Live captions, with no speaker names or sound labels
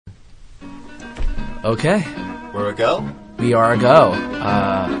Okay. We're a go? We are a go.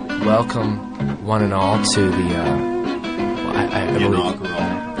 Welcome, one and all, to the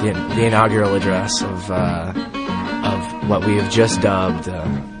inaugural address of what we have just dubbed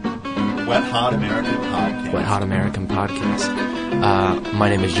Wet Hot American Podcast. Wet Hot American Podcast. My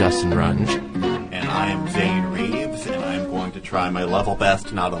name is Justin Runge. And I am Zayne Reeves, and I'm going to try my level best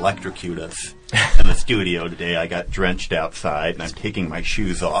to not electrocute us in the studio today. I got drenched outside, and I'm taking my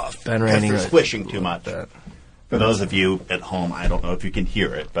shoes off Been because raining they're swishing too much. For those of you at home, I don't know if you can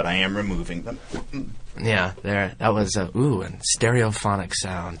hear it, but I am removing them. Yeah, there. That was and stereophonic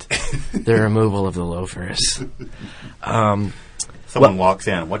sound. The removal of the loafers. Someone walks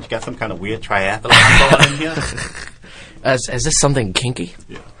in. What, you got some kind of weird triathlon going in here? Is this something kinky?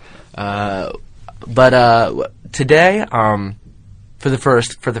 Yeah. But today, for the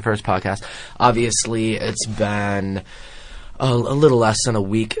first podcast, obviously it's been a little less than a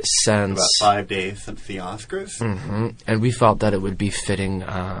week since about 5 days since the Oscars, and we felt that it would be fitting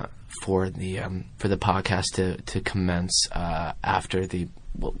for the podcast to commence after the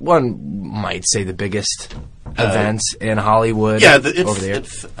one might say the biggest events in Hollywood. Yeah, over there.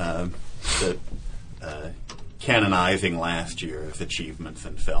 It's the canonizing last year's achievements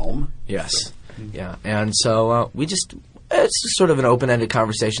in film. Yes. So. Yeah, and so it's sort of an open-ended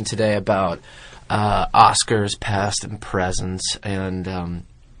conversation today about Oscars past and present, and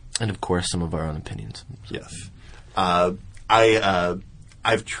of course some of our own opinions. Yes, I've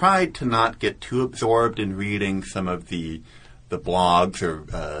tried to not get too absorbed in reading some of the blogs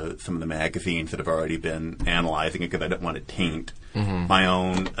or some of the magazines that have already been analyzing it because I don't want to taint my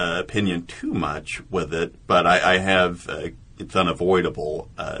own opinion too much with it. But I have it's unavoidable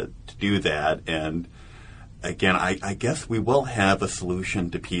to do that, and again, I guess we will have a solution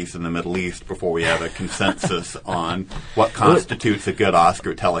to peace in the Middle East before we have a consensus on what constitutes a good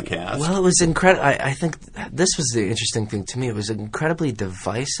Oscar telecast. Well, it was incredible. I think this was the interesting thing to me. It was an incredibly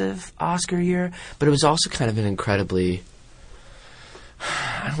divisive Oscar year, but it was also kind of an incredibly,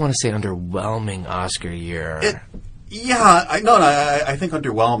 I don't want to say underwhelming Oscar year. I think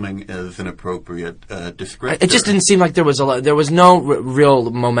underwhelming is an appropriate descriptor. It just didn't seem like there was there was no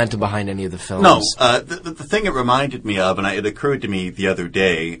real momentum behind any of the films. No, the thing it reminded me of, and it occurred to me the other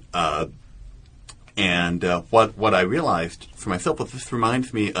day, and what I realized for myself was this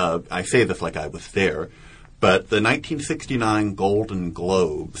reminds me of, I say this like I was there, but the 1969 Golden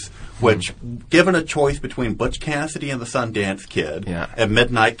Globes, which, given a choice between Butch Cassidy and the Sundance Kid and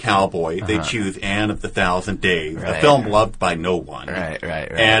Midnight Cowboy, they choose Anne of the Thousand Days, a film loved by no one. Right.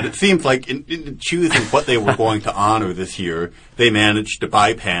 And it seems like in choosing what they were going to honor this year, they managed to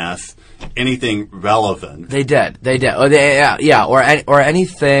bypass anything relevant. They did. Or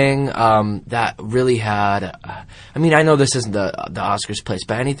anything that really had. I mean, I know this isn't the Oscars place,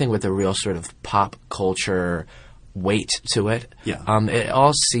 but anything with a real sort of pop culture weight to it. Yeah. It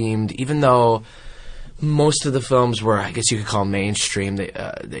all seemed, even though most of the films were, I guess you could call mainstream,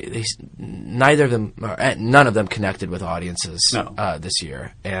 they neither of them, or none of them connected with audiences this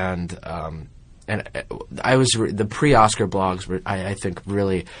year, and I was the pre-Oscar blogs were, I think,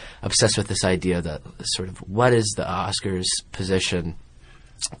 really obsessed with this idea that sort of what is the Oscars position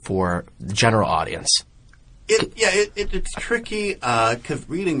for the general audience. It's tricky because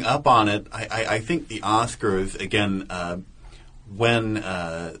reading up on it, I think the Oscars, again, when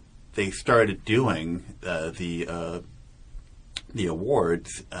they started doing the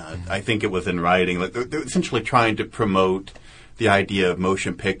awards, I think it was in writing. Like they're essentially trying to promote the idea of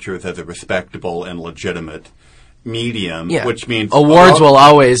motion pictures as a respectable and legitimate medium, which means awards will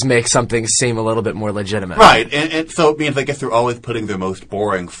always make something seem a little bit more legitimate. Right, and so it means I guess they're always putting their most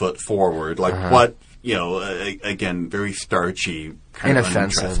boring foot forward, like what, again, very starchy, kind of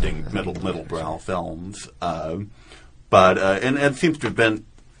uninteresting middle-brow films. But it seems to have been,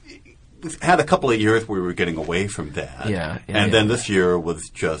 we've had a couple of years where we were getting away from that. Then this year was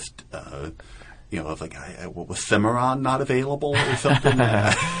just, I was like, was Cimarron not available or something?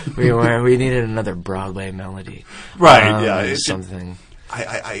 we needed another Broadway melody. Right, something.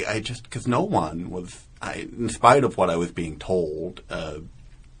 I just, because no one was, in spite of what I was being told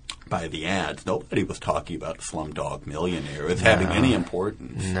by the ads, nobody was talking about Slumdog Millionaire as having any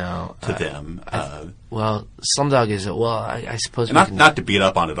importance to them. Well, Slumdog is, I suppose... Not to beat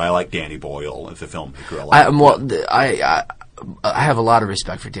up on it, I like Danny Boyle as a filmmaker a lot. I have a lot of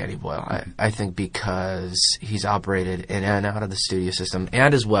respect for Danny Boyle. I think because he's operated in and out of the studio system,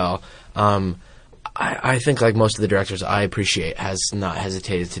 and as well, I think like most of the directors I appreciate has not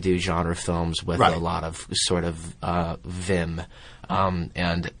hesitated to do genre films with a lot of sort of vim,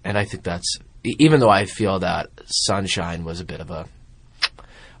 and I think that's, even though I feel that Sunshine was a bit of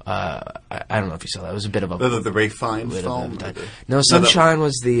I don't know if you saw that. It was a bit of a the Ray Fiennes film. No, Sunshine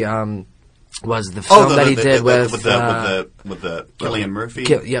was the film that he did with the Cillian Murphy.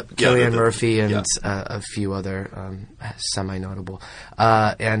 Cillian Murphy and a few other semi-notable.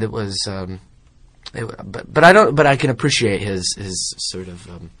 And it was, but I can appreciate his sort of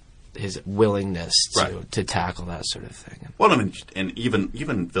his willingness to tackle that sort of thing. Well, I mean, and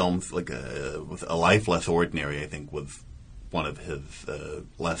even films like with A Life Less Ordinary, I think was one of his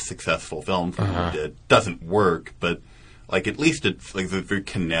less successful films. It doesn't work, but like at least it's like very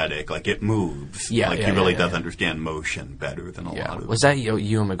kinetic, like it moves. He really does understand motion better than a lot of. Was that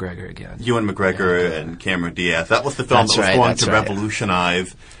Ewan McGregor again? Ewan McGregor and Cameron Diaz. That was the film that was going to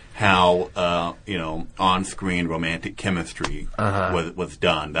revolutionize how on-screen romantic chemistry was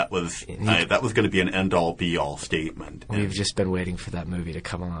done. That was going to be an end-all, be-all statement. We've just been waiting for that movie to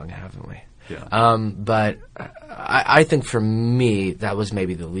come along, haven't we? Yeah. But I think for me that was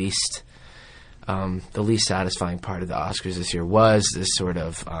maybe the least satisfying part of the Oscars this year was this sort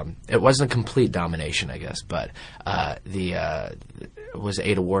of it wasn't a complete domination, I guess, but it was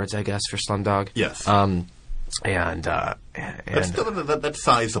 8 awards, I guess, for Slumdog. Yes. And that's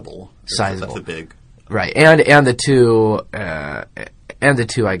sizable. That's a big right, and the two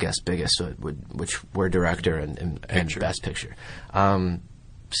I guess biggest which were director and best picture.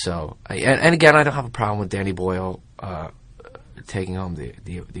 So and again, I don't have a problem with Danny Boyle taking home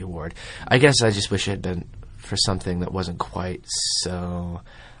the award. I guess I just wish it had been for something that wasn't quite so.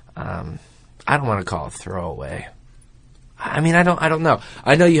 I don't want to call it throwaway. I mean, I don't know.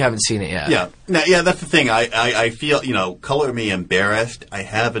 I know you haven't seen it yet. Yeah, that's the thing. I feel, color me embarrassed. I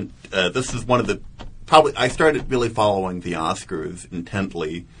haven't. This is one of the probably. I started really following the Oscars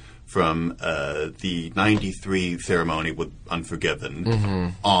intently from the '93 ceremony with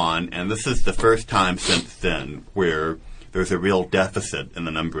Unforgiven on, and this is the first time since then where there's a real deficit in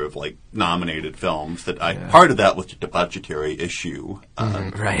the number of nominated films. Part of that was just a budgetary issue,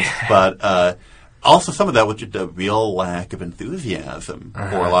 right? But also some of that was just a real lack of enthusiasm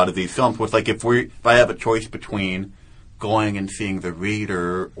for a lot of these films. With if I have a choice between going and seeing The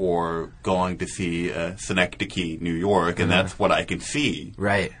Reader or going to see Synecdoche, New York, and that's what I can see,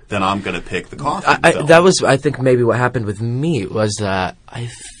 right? Then I'm going to pick the Kaufman film. That was, I think, maybe what happened with me was that I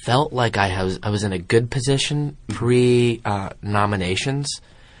felt like I was in a good position pre nominations,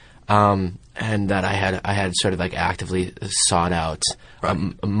 and that I had sort of actively sought out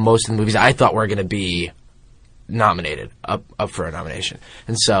most of the movies I thought were going to be nominated up for a nomination,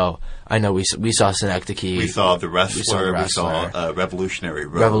 and so I know we saw Synecdoche, we saw The Wrestler, we saw Revolutionary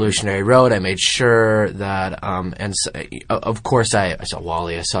Road. Revolutionary Road. I made sure that, and of course I saw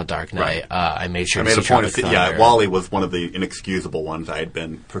Wall-E, I saw Dark Knight. I made sure. I made a point of Wall-E was one of the inexcusable ones I had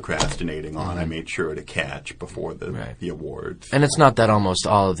been procrastinating on. I made sure to catch before the awards. And it's not that almost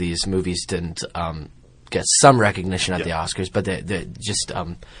all of these movies didn't get some recognition at the Oscars, but they just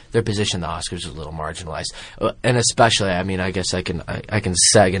their position in the Oscars is a little marginalized. And especially, I mean, I guess I can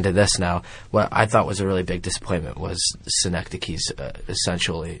seg into this now. What I thought was a really big disappointment was Synecdoche's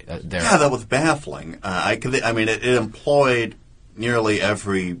essentially their. Yeah, that was baffling. It employed nearly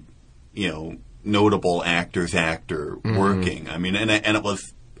every notable actor working. I mean, and it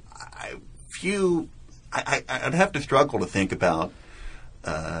was I'd have to struggle to think about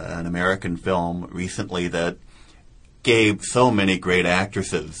an American film recently that gave so many great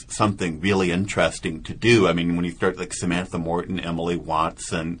actresses something really interesting to do. I mean, when you start Samantha Morton, Emily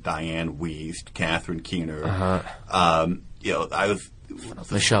Watson, Diane Wiest, Catherine Keener, I was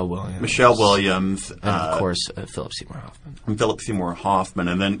Michelle Williams, and of course Philip Seymour Hoffman,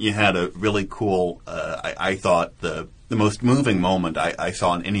 and then you had a really cool. I thought the most moving moment I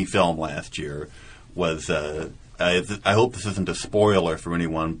saw in any film last year was. I hope this isn't a spoiler for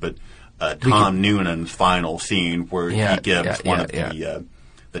anyone, but Tom Noonan's final scene where he gives one of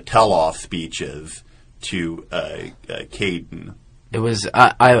the tell-off speeches to Caden. It was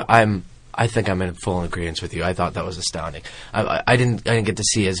I think I'm in full agreement with you. I thought that was astounding. I didn't get to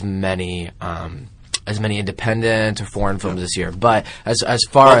see as many independent or foreign films this year, but as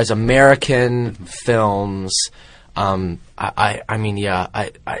far as American films. I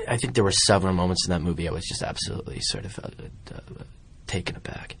think there were several moments in that movie I was just absolutely sort of taken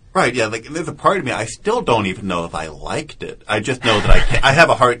aback. Right, yeah. There's a part of me I still don't even know if I liked it. I just know that I have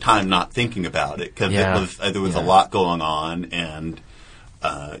a hard time not thinking about it because there was a lot going on, and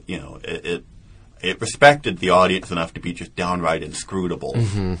it respected the audience enough to be just downright inscrutable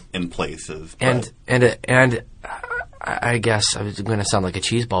in places. And I guess I was going to sound like a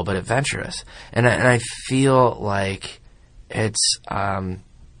cheeseball, but adventurous. And I feel like it's, and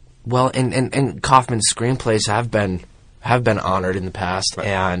Kaufman's screenplays have been been honored in the past,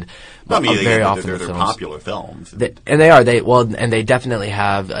 and very often they're films, popular films, and they are. They definitely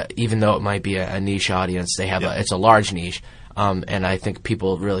have, even though it might be a niche audience, they have it's a large niche. And I think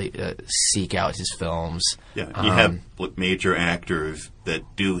people really seek out his films. Yeah, you have major actors that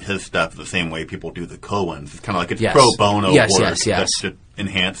do his stuff the same way people do the Coens. It's kind of like it's pro bono work that just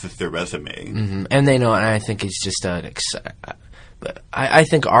enhances their resume. Mm-hmm. And they know, and I think it's just I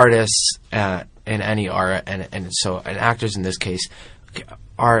think artists in any art, and actors in this case,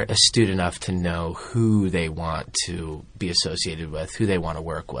 are astute enough to know who they want to be associated with, who they want to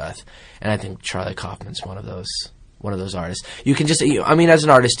work with. And I think Charlie Kaufman's one of those artists. You can just, as an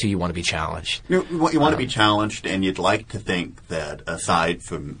artist too, you want to be challenged. You want to be challenged, and you'd like to think that aside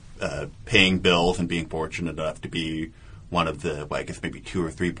from paying bills and being fortunate enough to be one of the, I guess maybe 2 or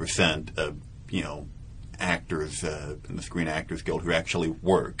 3% of, actors in the Screen Actors Guild who actually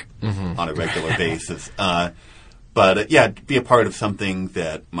work on a regular basis. But be a part of something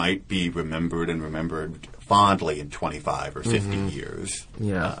that might be remembered fondly in 25 or 50 years.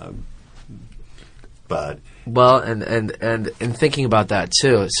 Yeah. And in thinking about that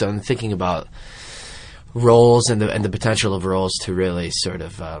too, so in thinking about roles and the potential of roles to really sort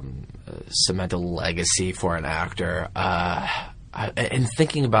of cement a legacy for an actor, in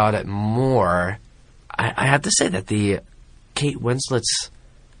thinking about it more, I have to say that the Kate Winslet's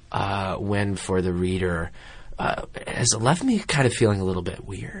win for The Reader has left me kind of feeling a little bit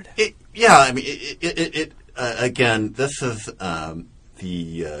weird. Again, this is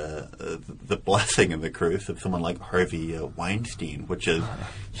the blessing and the curse of someone like Harvey Weinstein, which is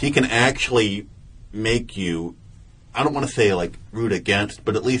he can actually make you, I don't want to say like root against,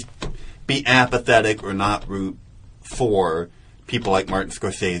 but at least be apathetic or not root for people like Martin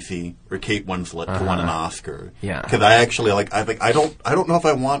Scorsese or Kate Winslet to win an Oscar. Yeah. Because I actually I don't know if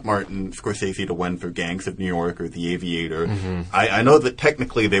I want Martin Scorsese to win for Gangs of New York or The Aviator. I know that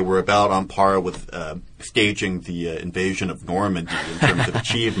technically they were about on par with staging the invasion of Normandy in terms of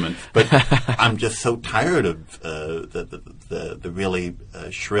achievement, but I'm just so tired of the really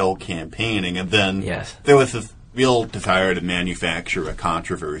shrill campaigning. And then there was this real desire to manufacture a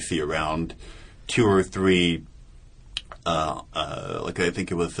controversy around 2 or 3. I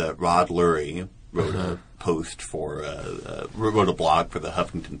think it was Rod Lurie wrote a post wrote a blog for the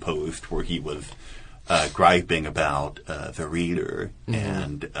Huffington Post where he was griping about The Reader,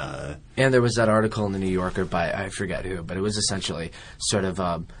 and there was that article in the New Yorker by I forget who, but it was essentially sort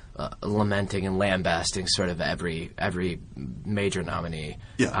of lamenting and lambasting sort of every major nominee.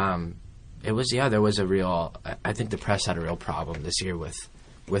 It was there was a real. I think the press had a real problem this year with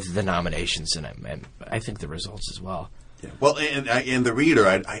the nominations and I think the results as well. Yeah. Well, in The Reader,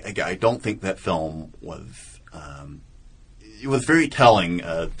 I don't think that film was. It was very telling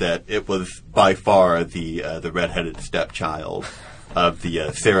that it was by far the redheaded stepchild of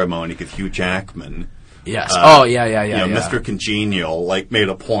the ceremony, because Hugh Jackman. Yes. Yeah. Mr. Congenial made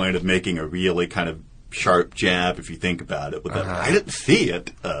a point of making a really kind of sharp jab, if you think about it. With that, I didn't see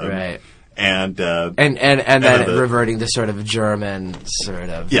it. Right. And then reverting to sort of German sort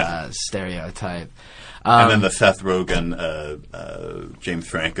of stereotype. And then the Seth Rogen, James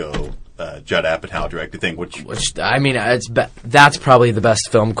Franco, Judd Apatow directed thing, which that's probably the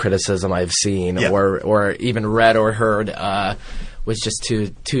best film criticism I've seen or even read or heard. Was just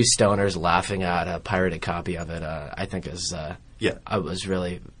two stoners laughing at a pirated copy of it. I think is it was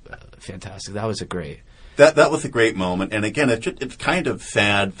really fantastic. That was a great. That was a great moment, and again, it's kind of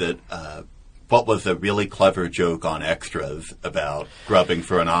sad that. What was a really clever joke on Extras about grubbing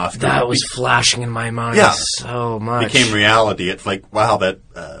for an Oscar. That was flashing in my mind so much. Became reality. It's like, wow, that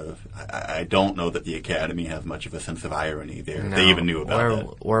I don't know that the Academy has much of a sense of irony there. No, they even knew about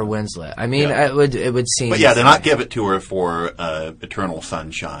that. Or Winslet. I mean, it would seem... But to not give it to her for Eternal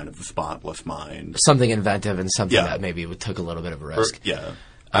Sunshine of the Spotless Mind. Something inventive and something that maybe took a little bit of a risk.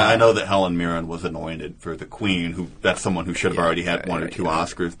 I know that Helen Mirren was anointed for the Queen. That's someone who should have already had 1 or 2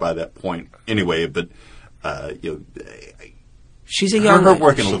 Oscars by that point, anyway. But she's a young. Her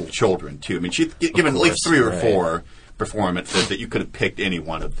working Little Children too. I mean, she's given at least 3 or 4 performances that you could have picked any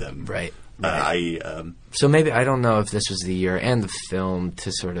one of them. Right. So maybe I don't know if this was the year and the film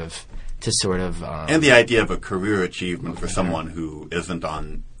to sort of. And the idea of a career achievement for someone who isn't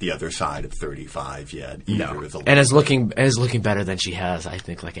on the other side of 35 yet. No. Is looking better than she has, I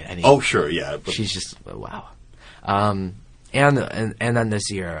think, like at any. Oh, sure, yeah. But she's just wow. And then this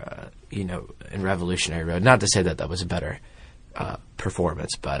year, in Revolutionary Road. Not to say that was a better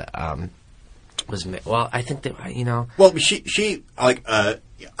performance, but I think that Well, she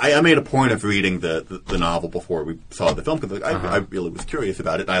I made a point of reading the novel before we saw the film because I really was curious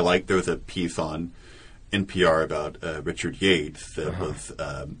about it. And there was a piece on NPR about Richard Yates that was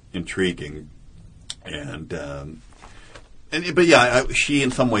intriguing, but yeah, she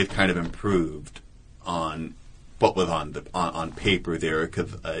in some ways kind of improved on what was on paper there,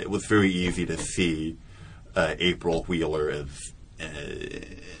 because it was very easy to see April Wheeler as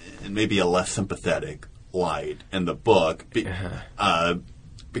in maybe a less sympathetic light in the book,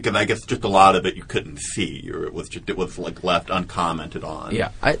 because I guess just a lot of it you couldn't see, or it was like left uncommented on.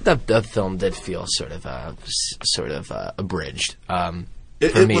 Yeah, the film did feel sort of abridged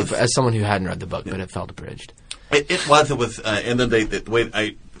for me, as someone who hadn't read the book, but it felt abridged. It was, and then the way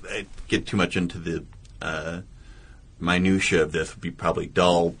I get too much into the minutia of this would be probably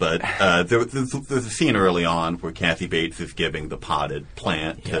dull, but there's a scene early on where Kathy Bates is giving the potted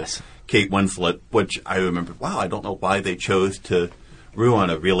plant to Kate Winslet, which I remember, wow, I don't know why they chose to ruin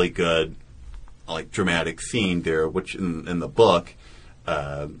a really good, like, dramatic scene there, which in the book,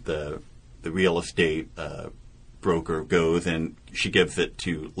 the real estate broker goes and she gives it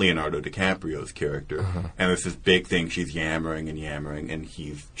to Leonardo DiCaprio's character, and there's this big thing, she's yammering, and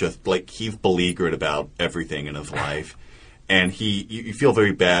he's just like, he's beleaguered about everything in his life, and you feel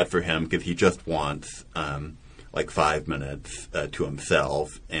very bad for him because he just wants like 5 minutes to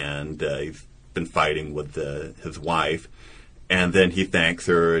himself, and he's been fighting with his wife, and then he thanks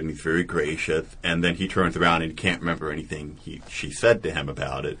her and he's very gracious, and then he turns around and he can't remember anything she said to him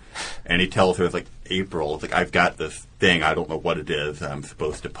about it, and he tells her, it's like, April, it's like, I've got this thing, I don't know what it is, I'm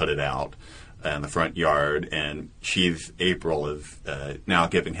supposed to put it out in the front yard, and April is now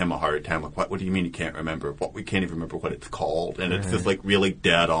giving him a hard time, like, what do you mean you can't remember? We can't even remember what it's called, and it's this like really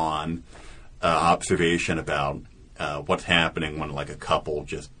dead on observation about what's happening when like a couple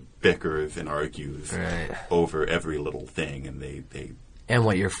just bickers and argues over every little thing, and they and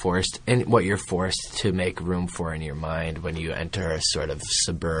what you're forced to make room for in your mind when you enter a sort of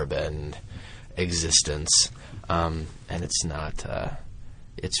suburban existence, and it's not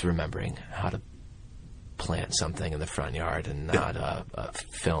it's remembering how to plant something in the front yard and not a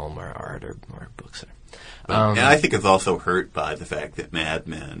film or art or books. And I think it's also hurt by the fact that Mad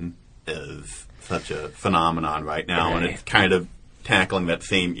Men is such a phenomenon right now, and it's kind of tackling that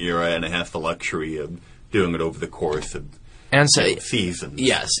same era, and it has the luxury of doing it over the course of seasons.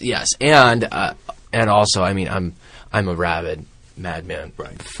 Yes, and also, I mean, I'm a rabid Mad Men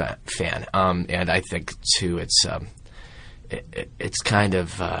fan, and I think too, it's kind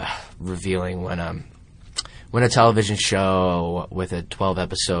of revealing when a television show with a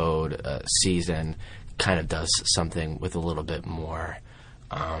 12-episode season kind of does something with a little bit more.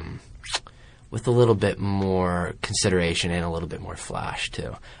 With a little bit more consideration and a little bit more flash,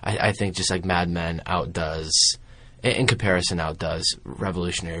 too. I think just like Mad Men outdoes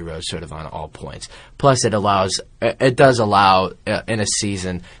Revolutionary Road sort of on all points. Plus, it does allow in a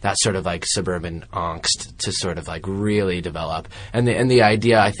season that sort of like suburban angst to sort of like really develop. And the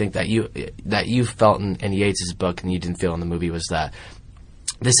idea, I think, that you felt in Yates's book and you didn't feel in the movie was that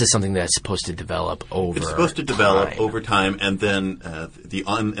this is something that's supposed to develop over time. It's supposed to develop over time, and then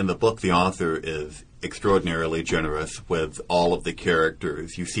in the book, the author is extraordinarily generous with all of the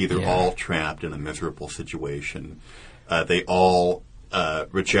characters. You see they're all trapped in a miserable situation. They all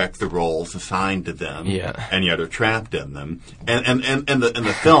reject the roles assigned to them, and yet are trapped in them. And in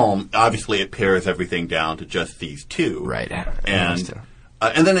the film, obviously, it pares everything down to just these two. Right.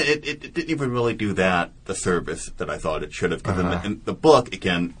 And then it didn't even really do the service that I thought it should have. Because in the book,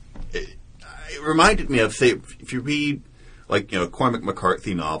 again, it reminded me of, say, if you read, like, a Cormac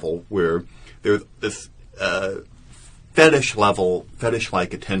McCarthy novel where there's this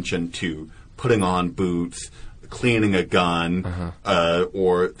fetish-like attention to putting on boots, cleaning a gun,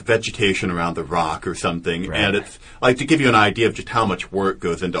 or the vegetation around the rock or something. Right. And it's like to give you an idea of just how much work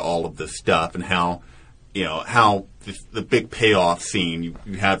goes into all of this stuff, and how the big payoff scene,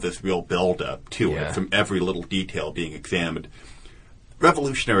 you have this real build-up to it from every little detail being examined.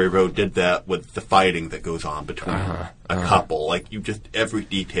 Revolutionary Road did that with the fighting that goes on between a couple. Like, every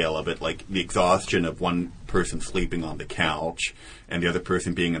detail of it, like the exhaustion of one person sleeping on the couch and the other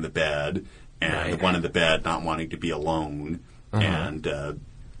person being in the bed, and the one in the bed not wanting to be alone, and then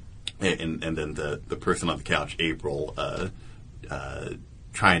the person on the couch, April,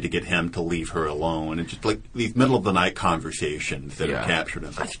 trying to get him to leave her alone, and just like these middle-of-the-night conversations that are captured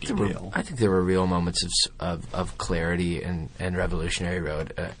in such detail. I think there were real moments of clarity in Revolutionary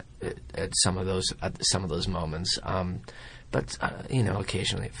Road at some of those moments, but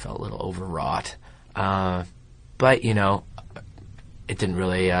occasionally it felt a little overwrought. But it didn't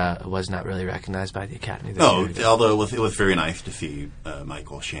really was not really recognized by the Academy. Although it was very nice to see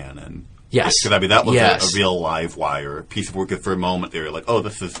Michael Shannon. Yes. Because, that was a real live wire piece of work. For a moment they were like, oh,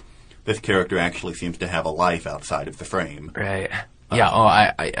 this is this character actually seems to have a life outside of the frame. Right.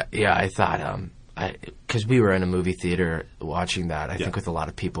 I thought, because we were in a movie theater watching that, I think with a lot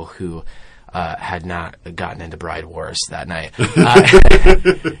of people who had not gotten into Bride Wars that night.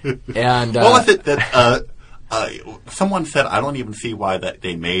 And what was it that someone said? I don't even see why that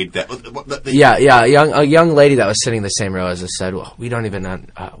they made that. A young lady that was sitting in the same row as us said, "Well, we don't even know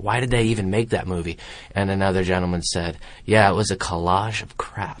why did they even make that movie?" And another gentleman said, "Yeah, it was a collage of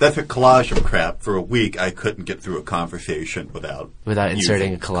crap." That's a collage of crap. For a week, I couldn't get through a conversation without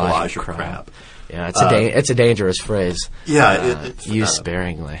inserting a collage of crap. Yeah, it's a dangerous phrase. Yeah, used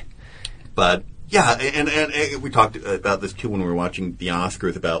sparingly. But yeah, and we talked about this too when we were watching the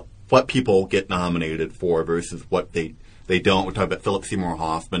Oscars about what people get nominated for versus what they don't. We're talking about Philip Seymour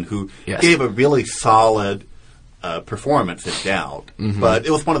Hoffman, who gave a really solid performance at Doubt, but it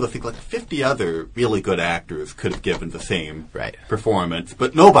was one of the things, like 50 other really good actors could have given the same performance,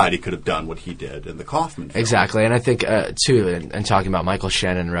 but nobody could have done what he did in the Kaufman film. Exactly, and I think, too, and talking about Michael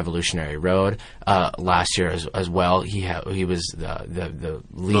Shannon in Revolutionary Road, last year as well, he was the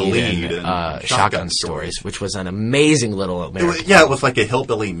lead in Shotgun Stories, which was an amazing little American film. It was like a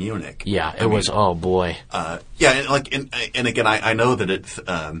hillbilly Munich. Yeah, it was, oh boy. And again, I know that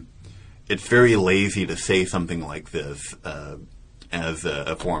it's very lazy to say something like this as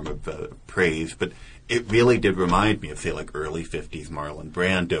a form of praise, but it really did remind me of, say, like early 50s Marlon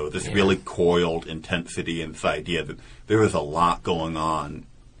Brando, this really coiled intensity and this idea that there was a lot going on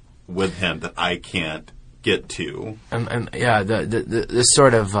with him that I can't get to. The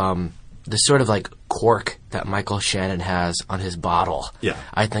sort of like cork that Michael Shannon has on his bottle,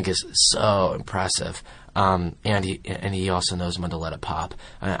 I think is so impressive. And he also knows when to let it pop.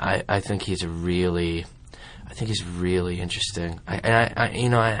 I think he's really interesting.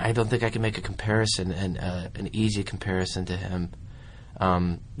 I don't think I can make a comparison and an easy comparison to him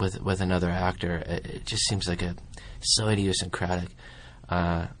with another actor. It just seems like so idiosyncratic.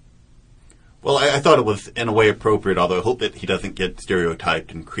 Well, I thought it was in a way appropriate, although I hope that he doesn't get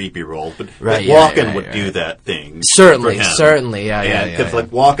stereotyped in creepy roles. But Walken would do that thing. Certainly, Because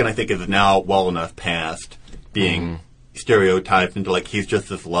Walken, I think, is now well enough past being stereotyped into like he's just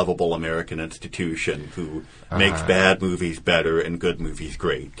this lovable American institution who makes bad movies better and good movies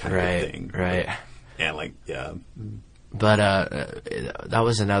great kind of thing. Right. And But that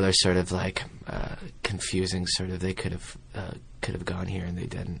was another sort of like confusing sort of they could have gone here and they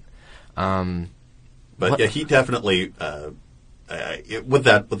didn't. He definitely with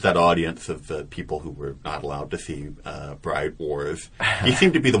that audience of people who were not allowed to see Bride Wars, he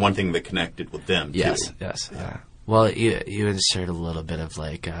seemed to be the one thing that connected with them. Yes. Well, you insert a little bit of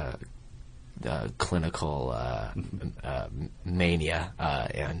like clinical mania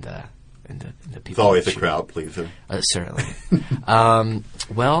and the people. It's always a crowd pleaser. Certainly. And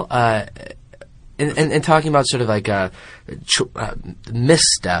talking about sort of like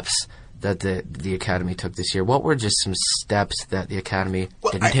missteps that the Academy took this year, what were just some steps that the Academy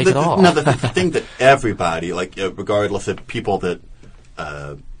didn't take at all? No, the thing that everybody, regardless of people that,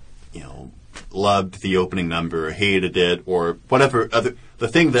 loved the opening number or hated it or whatever, the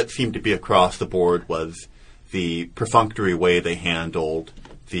thing that seemed to be across the board was the perfunctory way they handled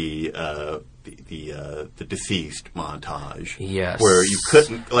the deceased montage. Yes. Where you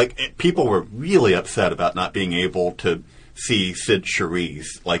couldn't, people were really upset about not being able to see Sid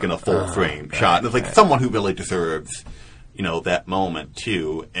Charisse, in a full frame shot. And it's someone who really deserves, that moment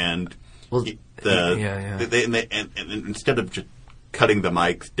too. And They, instead of just cutting the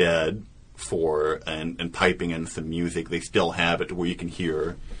mics dead and piping in some music, they still have it where you can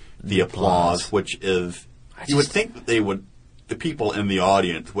hear the applause, which is, you would think that the people in the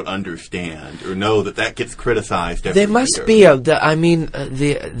audience would understand or know that gets criticized every year. They must be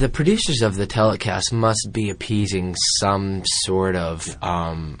the producers of the telecast must be appeasing some sort of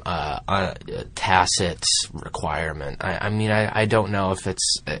tacit requirement. I don't know if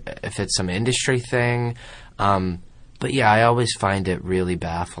it's some industry thing, but I always find it really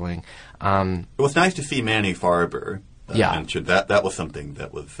baffling. It was nice to see Manny Farber mentioned. That was something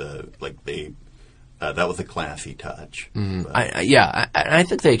that was that was a classy touch. I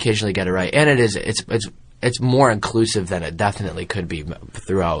think they occasionally get it right, and it's more inclusive than it definitely could be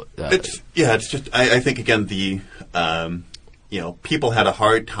throughout. It's just I think again people had a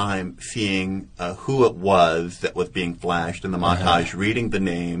hard time seeing who it was that was being flashed in the montage, reading the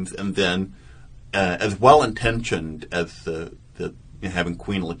names, and then as well intentioned as the having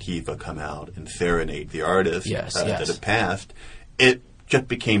Queen Latifah come out and serenade the artist that had passed, it just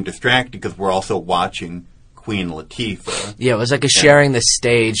became distracting because we're also watching Queen Latifah. Yeah, it was like a sharing the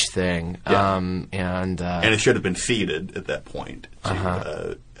stage thing. Yeah. And it should have been seated at that point.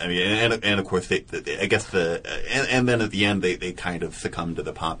 I mean, and of course, I guess and then at the end, they kind of succumbed to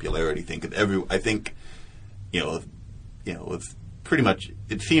the popularity thing. Because I think, it was pretty much,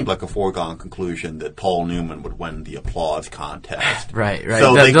 it seemed like a foregone conclusion that Paul Newman would win the applause contest. Right.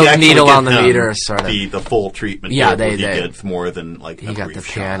 So the needle on the meter, sort of. The full treatment. Yeah, he gets more than like he got the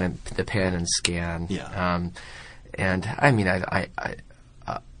pan and scan. Yeah. And I mean, I'm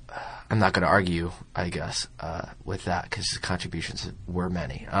not going to argue, I guess, with that because the contributions were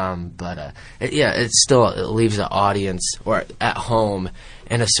many. But it still leaves the audience or at home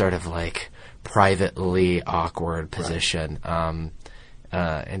in a sort of like privately awkward position. Right.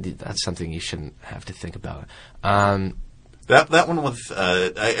 And that's something you shouldn't have to think about. That one was,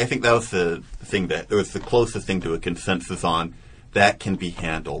 I think that was the thing that it was the closest thing to a consensus on that can be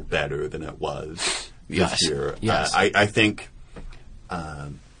handled better than it was this year. Yes. I think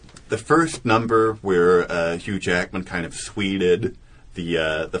the first number where Hugh Jackman kind of sweeted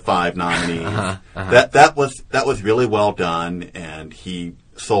the 5 nominees, that was really well done, and he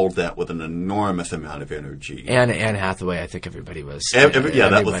sold that with an enormous amount of energy. And Anne Hathaway, I think everybody was.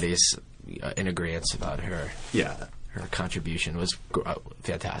 Everybody's in agreement about her. Yeah. Her contribution was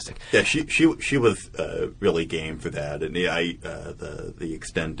fantastic. Yeah, she was really game for that, and the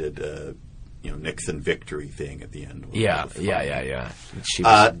extended Nixon victory thing at the end. Yeah. She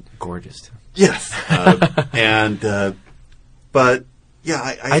was gorgeous too. Yes, but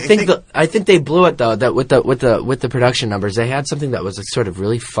yeah, I think they blew it though. That with the production numbers, they had something that was like sort of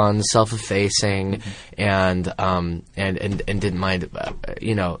really fun, self-effacing, and didn't mind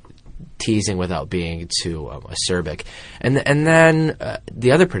teasing without being too acerbic. And then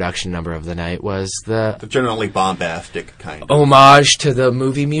the other production number of the night was the generally bombastic kind of homage to the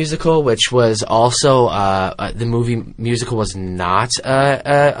movie musical, which was also the movie musical was not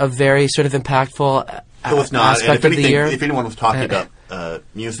a very sort of impactful aspect of the year. If anyone was talking about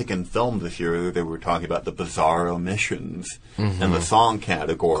music and film this year, they were talking about the bizarre omissions in the song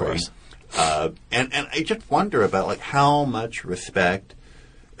category. And I just wonder about like how much respect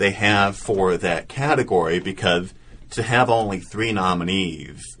they have for that category, because to have only 3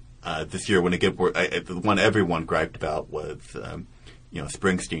 nominees this year, the one everyone griped about was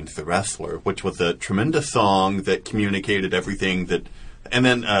Springsteen's "The Wrestler," which was a tremendous song that communicated everything that, and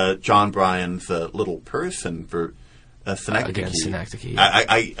then John Bryan's "Little Person" for Synecdoche. Against Synecdoche.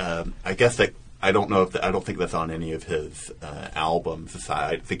 I guess that I don't think that's on any of his albums.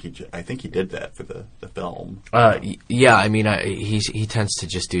 I think he did that for the film. Yeah, I mean, he tends to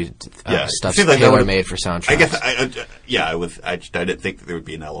just do stuff tailor made for soundtracks. I guess I didn't think that there would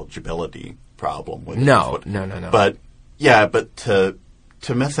be an eligibility problem with it. No. But to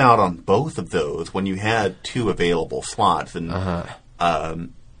miss out on both of those when you had 2 available slots and.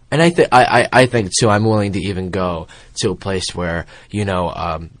 And I think too, I'm willing to even go to a place where,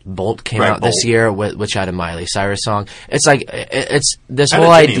 Bolt came out this year, which had a Miley Cyrus song. It's like, it's this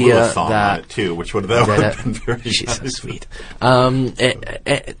whole idea that, too, which would have been very she's nice. So sweet.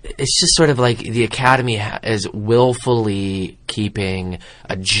 It's just sort of like the Academy is willfully keeping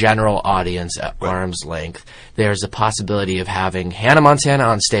a general audience at arm's length. There's a possibility of having Hannah Montana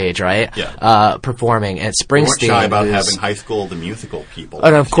on stage, right? Yeah. Performing, and Springsteen. We weren't shy about having High School the Musical people.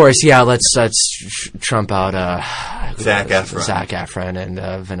 And of course, yeah, let's trump out Zac Efron and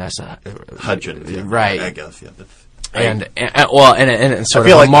Vanessa Hudgens, right? I guess, yeah. And sort I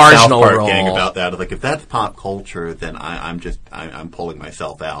feel of like a marginal the South Park role. gang about that. Like, if that's pop culture, then I'm pulling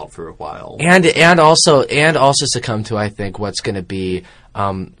myself out for a while. And also succumb to, I think, what's going to be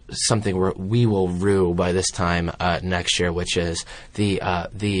something we will rue by this time next year, which is the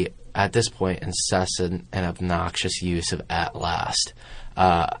at this point incessant and obnoxious use of "at last."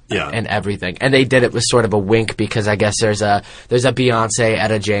 And everything, and they did it with sort of a wink, because I guess there's a Beyonce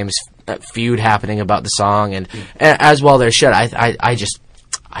Etta James feud happening about the song, and as well there should. To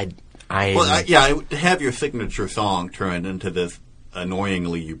have your signature song turn into this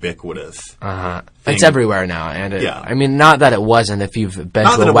annoyingly ubiquitous. It's everywhere now, and I mean, not that it wasn't. If you've been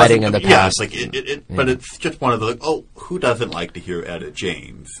to a wedding in the past, but it's just one of the who doesn't like to hear Etta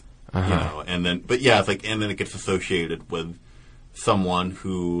James, and then and then it gets associated with someone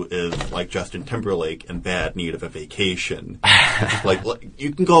who is like Justin Timberlake in bad need of a vacation. like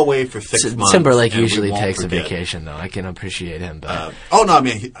you can go away for 6 months. Timberlake usually takes a vacation, though. I can appreciate him. But I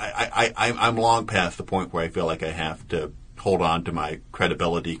mean, I'm long past the point where I feel like I have to hold on to my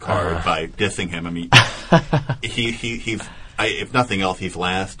credibility card by dissing him. I mean, he's if nothing else, he's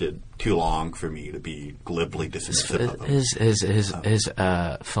lasted too long for me to be glibly dismissive of him. His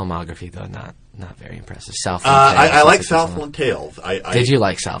filmography, though, not not very impressive. Southland Tales. I like Southland Tales. Did you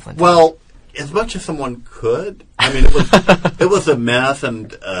like Southland Tales? Well, as much as someone could. I mean, it was a mess,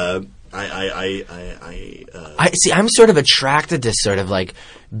 and I see. I'm sort of attracted to sort of like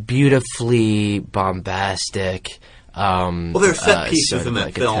beautifully bombastic. Well, there are set pieces in that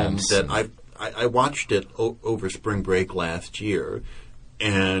like film that I watched it over spring break last year,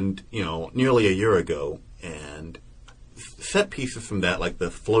 and nearly a year ago, and set pieces from that, like the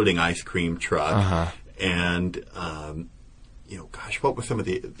floating ice cream truck, and gosh, what were some of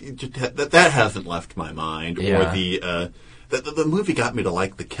that hasn't left my mind, or the movie got me to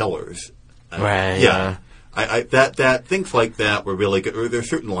like The Killers, right? Yeah. That things like that were really good. Or there are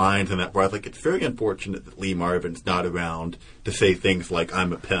certain lines in that where I think it's very unfortunate that Lee Marvin's not around to say things like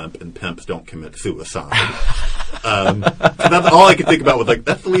 "I'm a pimp" and "pimps don't commit suicide." That's all I could think about was like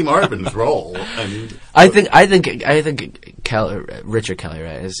that's Lee Marvin's role. I think Richard Kelly,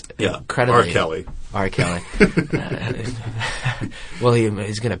 right, is incredibly R. Kelly. Well,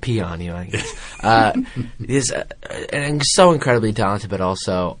 he's going to pee on you, I guess. He's and so incredibly talented, but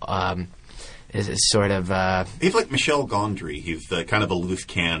also. Is sort of he's like Michel Gondry. He's kind of a loose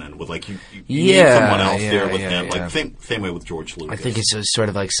cannon with like you need someone else there with him. Like same way with George Lucas. I think he's sort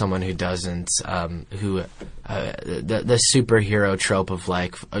of like someone who doesn't the superhero trope of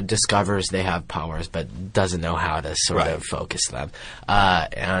like discovers they have powers but doesn't know how to sort of focus them.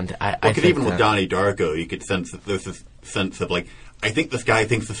 And I think even with Donnie Darko, you could sense that there's this sense of like. I think this guy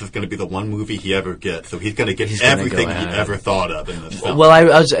thinks this is going to be the one movie he ever gets, so he's going to get everything he ever thought of in this film. Well, I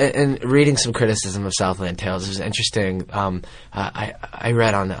was reading some criticism of Southland Tales. It was interesting. I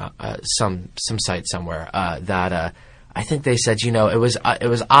read on some site somewhere that I think they said, it was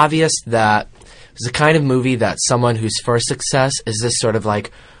obvious that it was the kind of movie that someone whose first success is this sort of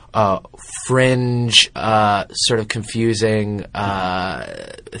like fringe, sort of confusing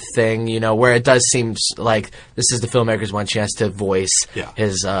thing, where it does seem like this is the filmmaker's one chance to voice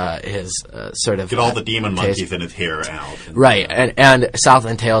his sort of get all the demon monkeys in his hair out, right? And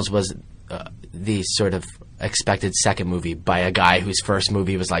Southland Tales was the sort of expected second movie by a guy whose first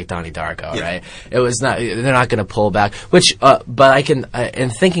movie was like Donnie Darko, right? It was not. They're not going to pull back. Which, but I can,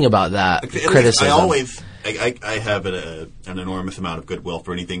 in thinking about that criticism. I have an enormous amount of goodwill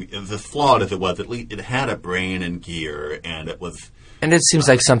for anything. As flawed as it was, at least it had a brain and gear, and it was. And it seems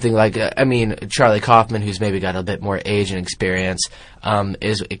like something like Charlie Kaufman, who's maybe got a bit more age and experience,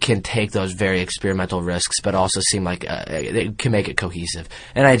 can take those very experimental risks, but also seem like it can make it cohesive.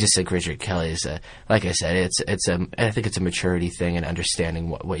 And I just think Richard Kelly is, like I said, I think it's a maturity thing and understanding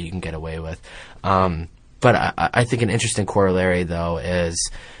what you can get away with. But I think an interesting corollary though is.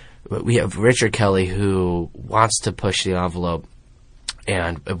 We have Richard Kelly who wants to push the envelope,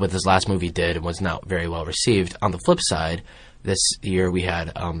 and what his last movie did and was not very well received. On the flip side, this year we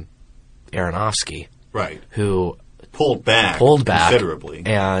had Aronofsky, right, who pulled back considerably,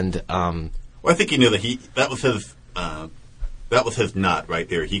 and well, I think he knew that that was his nut right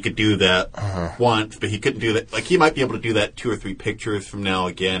there. He could do that once, but he couldn't do that. Like he might be able to do that 2 or 3 pictures from now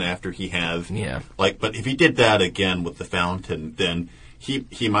again after he has, but if he did that again with The Fountain, then.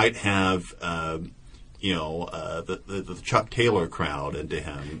 He might have the Chuck Taylor crowd into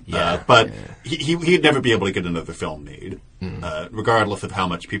him, but he'd never be able to get another film made, regardless of how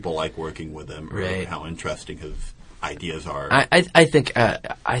much people like working with him or how interesting his ideas are. I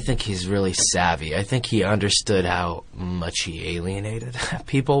think he's really savvy. I think he understood how much he alienated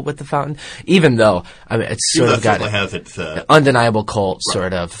people with The Fountain, even though it's sort of got an undeniable cult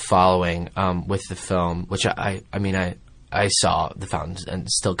sort of following with the film, which I saw The Fountain and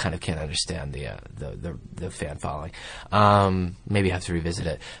still kind of can't understand the fan following. Maybe I have to revisit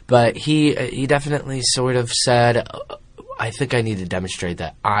it. But he definitely sort of said, I think I need to demonstrate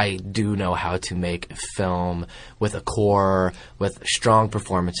that I do know how to make a film with a core, with strong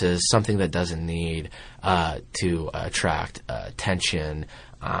performances, something that doesn't need to attract attention,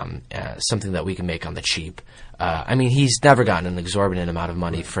 something that we can make on the cheap. He's never gotten an exorbitant amount of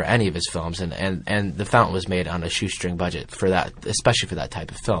money for any of his films, and The Fountain was made on a shoestring budget for that, especially for that type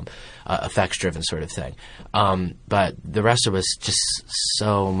of film, effects-driven sort of thing. But the rest of it was just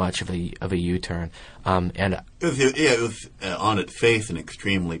so much of a U-turn. And it was on its face an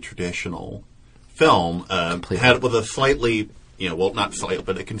extremely traditional film. Had with a slightly, not slightly,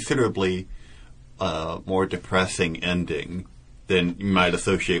 but a considerably more depressing ending than you might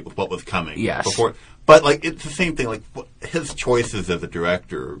associate with what was coming before. But it's the same thing. Like his choices as a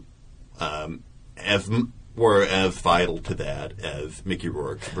director, were as vital to that as Mickey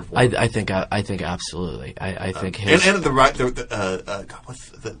Rourke's performance. I think absolutely. I think his and the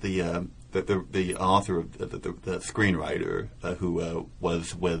author of the screenwriter who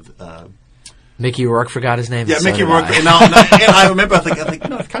was with Mickey Rourke forgot his name. Yeah, Mickey Rourke. And I remember I was like,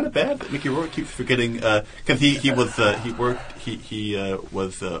 it's kind of bad that Mickey Rourke keeps forgetting because he was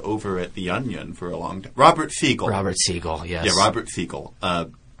over at The Onion for a long time. Robert Siegel, yes. Yeah, Robert Siegel.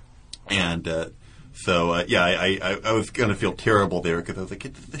 So I was going to feel terrible there because I was like,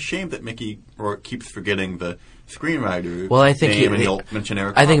 it's a shame that Mickey Rourke keeps forgetting the screenwriter. Well, I think he'll mention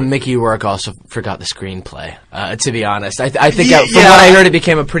Eric. I think Mickey Rourke also forgot the screenplay. To be honest, I think from what I heard, it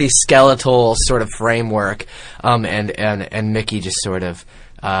became a pretty skeletal sort of framework, and Mickey just sort of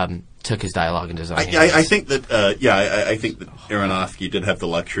took his dialogue into his own hands. I think that I think that Aronofsky did have the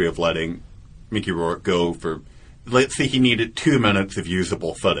luxury of letting Mickey Rourke go for. Let's say he needed 2 minutes of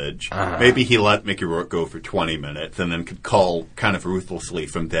usable footage. Maybe he let Mickey Rourke go for 20 minutes and then could cull kind of ruthlessly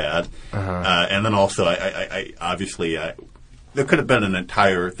from that. And then also, I obviously, there could have been an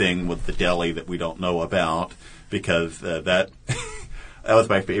entire thing with the deli that we don't know about because that was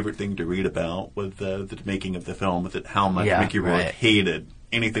my favorite thing to read about with the making of the film, was how much Mickey Rourke hated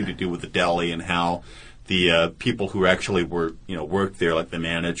anything to do with the deli and how the people who actually worked there, like the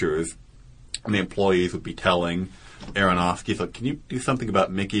managers, and the employees would be telling Aronofsky, like, can you do something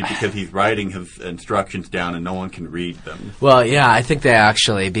about Mickey because he's writing his instructions down and no one can read them? Well, yeah, I think they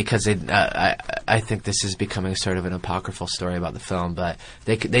actually, because I think this is becoming sort of an apocryphal story about the film, but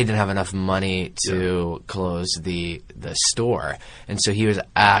they didn't have enough money to close the store, and so he was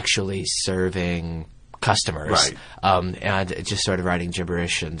actually serving customers, and just sort of writing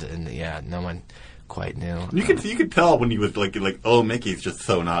gibberish, and no one quite knew. You could tell when he was like, oh, Mickey's just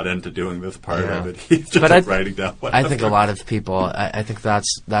so not into doing this part of it. He's just writing down whatever. I think a lot of people. I think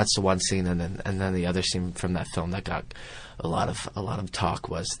that's the one scene, and then the other scene from that film that got a lot of talk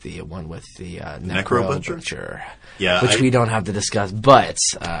was the one with the Necro Butcher. Yeah, which we don't have to discuss, but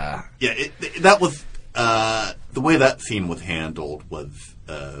that was the way that scene was handled was.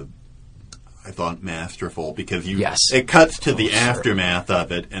 I thought masterful because it cuts to the aftermath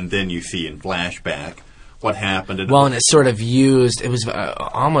of it, and then you see in flashback what happened. And it's sort of used. It was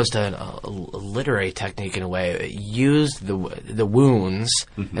almost a literary technique in a way. It used the wounds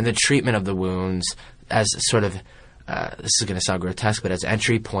and the treatment of the wounds as sort of. This is going to sound grotesque, but as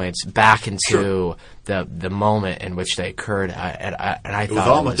entry points back into the moment in which they occurred. And I thought it was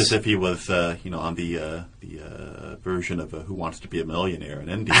almost as if he was, on the version of Who Wants to Be a Millionaire in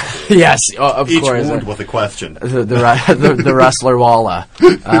India. Yes, of Each course. Each wound with a question. The wrestler Walla.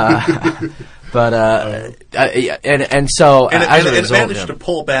 And so it managed to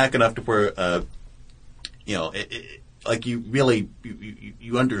pull back enough to where like you really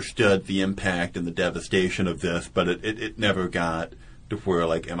you understood the impact and the devastation of this, but it never got to where,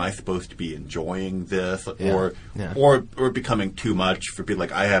 like, am I supposed to be enjoying this or becoming too much for people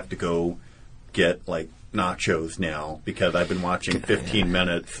like I have to go get like nachos now because I've been watching 15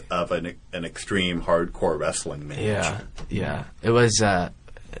 minutes of an extreme hardcore wrestling match. Yeah. It was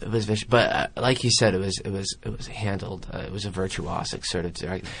vicious, but like you said, it was handled. It was a virtuosic sort of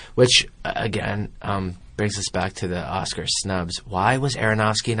direct, which again brings us back to the Oscar snubs. Why was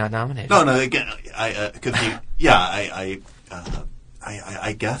Aronofsky not nominated? No. Again, I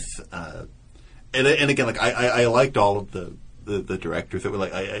guess, and again, like I liked all of the directors that were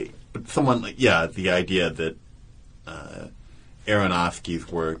like but someone like the idea that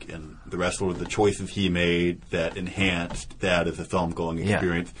Aronofsky's work and the rest of the choices he made that enhanced that as a film-going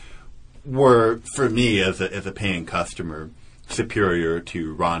experience were, for me as a paying customer, superior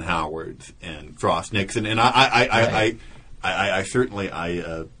to Ron Howard's and Frost Nixon. And I certainly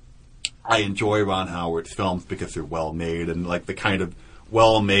enjoy Ron Howard's films because they're well made and like the kind of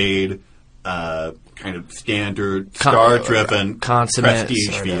well made kind of standard star-driven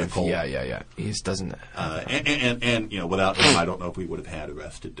prestige vehicle. Yeah. He doesn't. And without him, I don't know if we would have had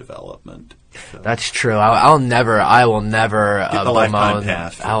Arrested Development. So. That's true. I will never get the lifetime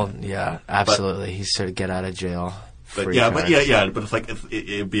pass. Absolutely. He's sort of get out of jail. But it's like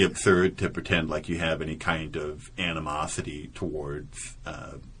it'd be absurd to pretend like you have any kind of animosity towards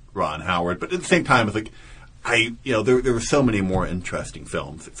Ron Howard. But at the same time, it's like there were so many more interesting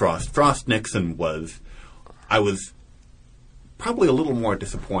films. Frost Nixon I was probably a little more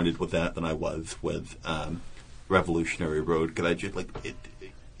disappointed with that than I was with Revolutionary Road because I just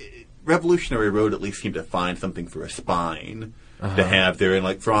Revolutionary Road at least seemed to find something for a spine to have there, and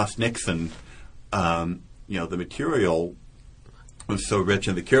like Frost Nixon. The material was so rich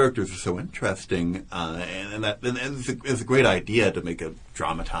and the characters were so interesting, and it's a great idea to make a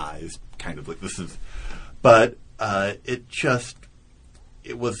dramatized kind of like this is, but it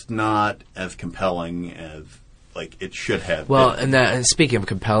was not as compelling as like it should have. Well, been. and speaking of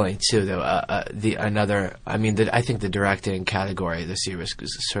compelling too, though, I think the directing category this year was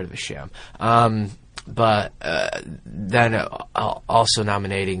sort of a sham. But then also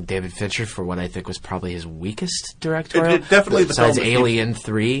nominating David Fincher for what I think was probably his weakest directorial. It definitely besides the film Alien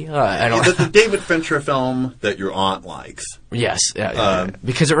 3. The David Fincher film that your aunt likes. Yes,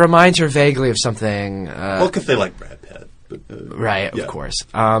 because it reminds her vaguely of something. Well, because they like Brad Pitt. But, right, of course.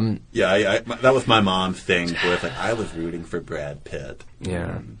 That was my mom's thing. Where it's like I was rooting for Brad Pitt.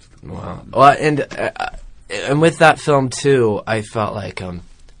 Yeah. Well, and with that film too, I felt like.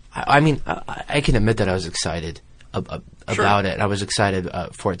 I can admit that I was excited about it. I was excited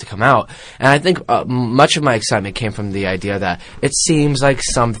for it to come out. And I think much of my excitement came from the idea that it seems like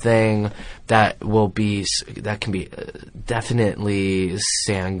something that can be definitely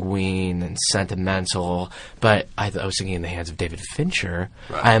sanguine and sentimental. But I was thinking in the hands of David Fincher,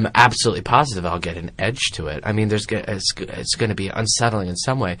 right. I'm absolutely positive I'll get an edge to it. I mean, it's going to be unsettling in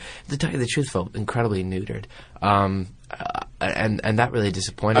some way. To tell you the truth, felt incredibly neutered. And that really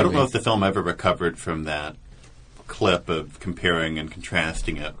disappointed me. I don't know if the film ever recovered from that clip of comparing and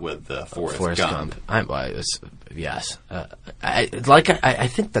contrasting it with Forrest Gump. Yes. I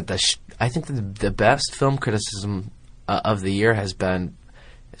think that the best film criticism of the year has been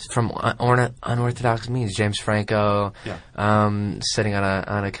from unorthodox means. James Franco, sitting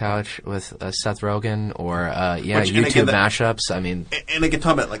on a couch with Seth Rogen, or YouTube mashups. I mean, and again,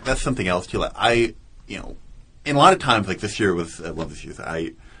 talking about that's something else too. And a lot of times, this year was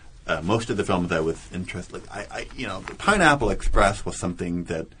most of the films I was interested. The Pineapple Express was something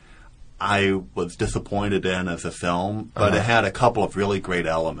that I was disappointed in as a film, but it had a couple of really great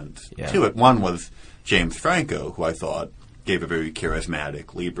elements to it. One was James Franco, who I thought gave a very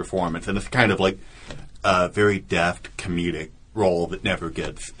charismatic lead performance, and it's kind of like a very deft comedic role that never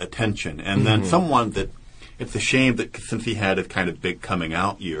gets attention. And then someone that it's a shame that since he had a kind of big coming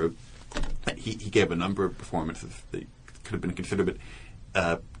out year. He gave a number of performances that could have been considered, but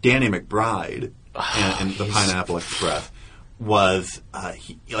Danny McBride in The Pineapple Express was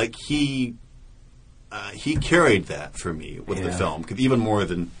he carried that for me with the film, because even more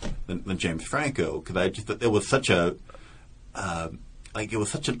than James Franco, because I just thought it was such an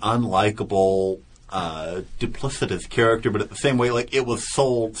unlikable, duplicitous character, but at the same way, it was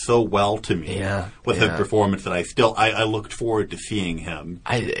sold so well to me with his performance that I looked forward to seeing him.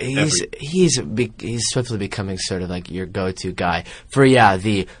 He's swiftly becoming sort of like your go-to guy for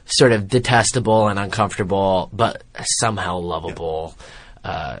the sort of detestable and uncomfortable, but somehow lovable.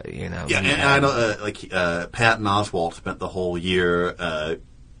 And I know Patton Oswalt spent the whole year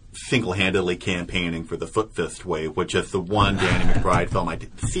single-handedly campaigning for the Foot Fist Wave, which is the one Danny McBride film I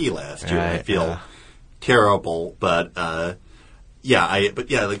didn't see last year. I feel terrible, but that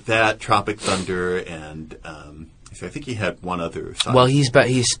Tropic Thunder, and so I think he had one other song. Well, he's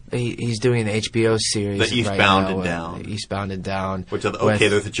doing an HBO series, the Eastbound and Down. Eastbound and Down. Which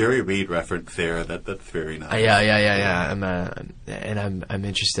there's a Jerry Reed reference there. That's very nice. I'm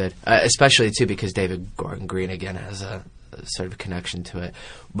interested, especially too because David Gordon Green again has a sort of connection to it.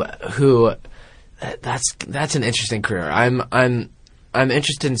 But that's an interesting career. I'm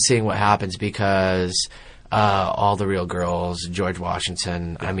interested in seeing what happens because All the Real Girls, George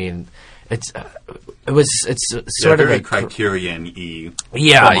Washington. I mean, it's sort of a Criterion-y.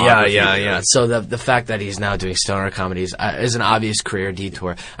 Yeah. So the fact that he's now doing stoner comedies is an obvious career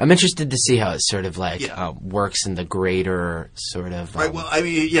detour. I'm interested to see how it sort of works in the greater sort of. Right. Well, I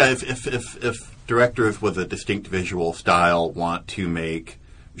mean, if directors with a distinct visual style want to make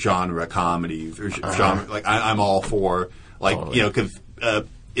genre comedies or genre, I'm all for. Totally. Because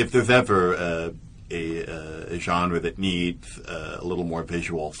if there's ever a genre that needs a little more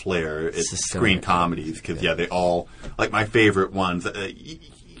visual flair, it's screen comedies. Because they all my favorite ones.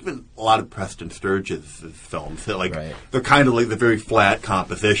 Even a lot of Preston Sturges' films. They're kind of the very flat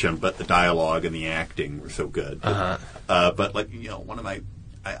composition, but the dialogue and the acting were so good. But one of my.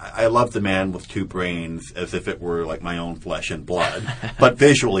 I love The Man with Two Brains as if it were my own flesh and blood, but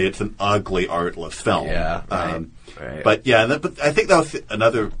visually it's an ugly, artless film. Right. But but I think that was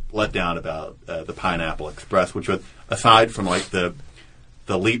another letdown about the Pineapple Express, which was aside from the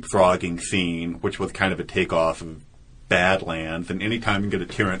leapfrogging scene, which was kind of a takeoff of Badlands, and anytime you get a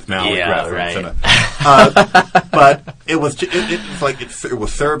Terrence Malick reference, but it was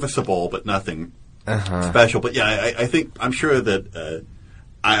serviceable, but nothing special. But I think I'm sure that.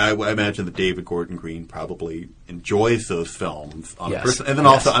 I imagine that David Gordon Green probably enjoys those films on a person, and then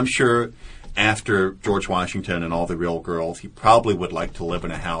also I'm sure after George Washington and All the Real Girls, he probably would like to live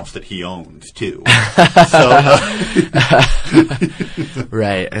in a house that he owns too.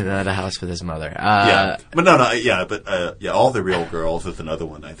 Right, and not a house with his mother. All the Real Girls is another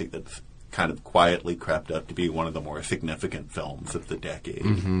one I think that's kind of quietly crept up to be one of the more significant films of the decade.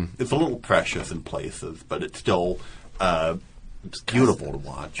 Mm-hmm. It's a little precious in places, but it's still it's beautiful to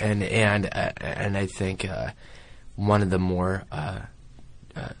watch. And I think one of the more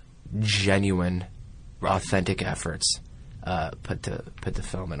genuine, authentic efforts put the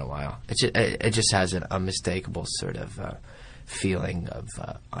film in a while. It just has an unmistakable sort of feeling of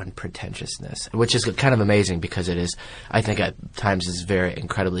unpretentiousness, which is kind of amazing because it is, I think, at times is very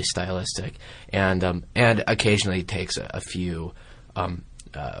incredibly stylistic, and occasionally takes a few. I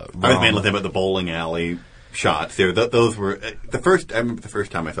was mainly thinking about the bowling alley shots there. Those were the first. I remember the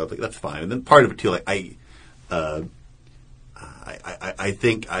first time I thought, like, that's fine, and then part of it too, like I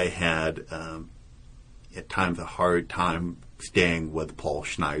think I had at times a hard time staying with Paul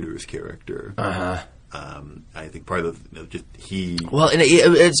Schneider's character. I think part of just he. Well, and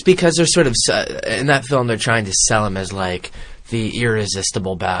it's because they're sort of in that film they're trying to sell him as like the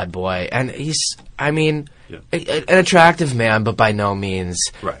irresistible bad boy, and he's, I mean, an attractive man, but by no means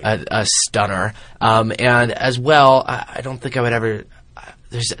a stunner. And as well, I don't think I would ever.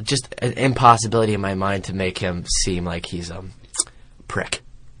 There's just an impossibility in my mind to make him seem like he's a prick.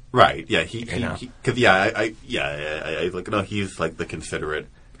 Right. Yeah. I like, no, he's like the considerate.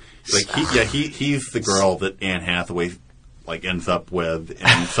 Like he's the girl that Anne Hathaway like ends up with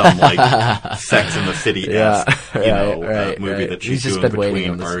in some like Sex and the City movie that she's doing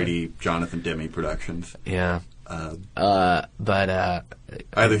between already Jonathan Demme Productions. Yeah. But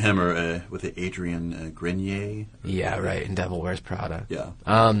either him or with Adrian Grenier. Yeah, right. In Devil Wears Prada. Yeah.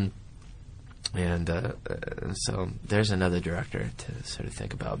 And so there's another director to sort of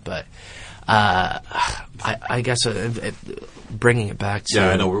think about, but I guess bringing it back to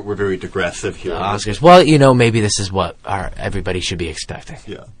I know we're very digressive here. Oscars. Well, maybe this is what everybody should be expecting.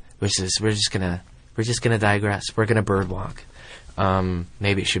 Yeah, which is we're just gonna digress. We're gonna birdwalk.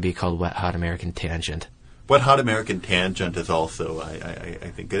 Maybe it should be called Wet Hot American Tangent. Wet Hot American Tangent is also,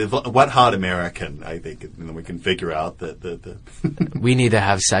 I think, Wet Hot American. I think, and then we can figure out the. We need to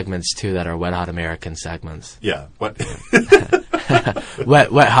have segments too that are Wet Hot American segments. Yeah, what?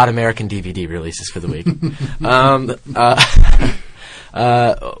 Wet Hot American DVD releases for the week.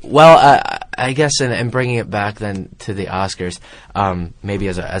 I guess, and bringing it back then to the Oscars, maybe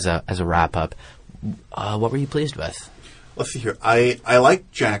as a wrap up, what were you pleased with? Let's see here. I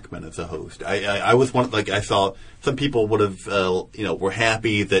like Jackman as a host. I was one, like, I saw some people would have were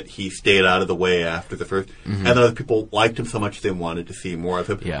happy that he stayed out of the way after the first, and then other people liked him so much they wanted to see more of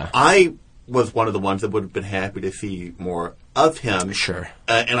him. Yeah. I was one of the ones that would have been happy to see more of him. Sure.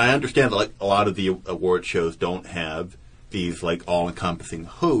 And I understand that, like, a lot of the award shows don't have these, like, all-encompassing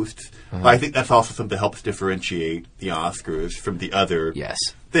hosts, but I think that's also something that helps differentiate the Oscars from the other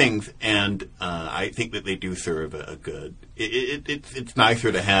things, and I think that they do serve a good. It's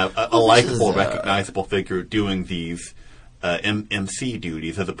nicer to have a likable, recognizable figure doing these MC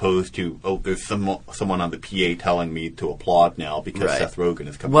duties as opposed to there's someone on the PA telling me to applaud now because Seth Rogen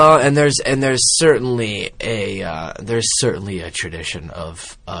is coming. Well, and there's certainly a tradition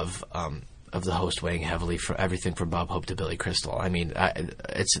of the host weighing heavily for everything from Bob Hope to Billy Crystal. I mean,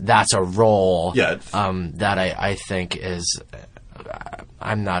 that's a role that I think is.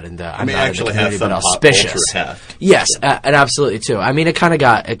 I'm not in the. I'm not in the community, but auspicious. Yes, and absolutely too. I mean, it kind of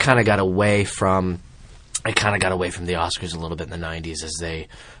got away from. It kind of got away from the Oscars a little bit in the '90s as they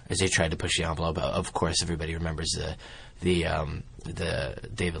tried to push the envelope. Of course, everybody remembers the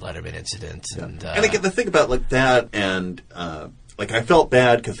David Letterman incident. And again, the thing about like that, and like I felt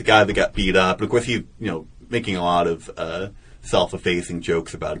bad because the guy that got beat up, and of course he's making a lot of self-effacing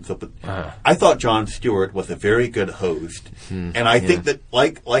jokes about himself. But I thought Jon Stewart was a very good host, and I think that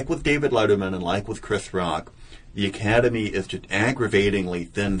like with David Letterman and like with Chris Rock, the Academy is just aggravatingly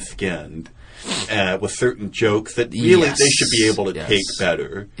thin-skinned. With certain jokes that really they should be able to take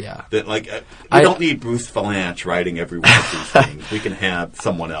better. Yeah. That we don't need Bruce Valanche writing every one of these things. We can have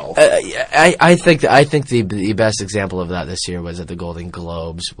someone else. I think the best example of that this year was at the Golden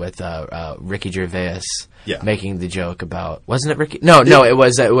Globes with Ricky Gervais making the joke about, wasn't it Ricky? No, it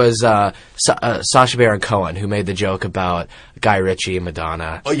was Sacha Baron Cohen who made the joke about Guy Ritchie and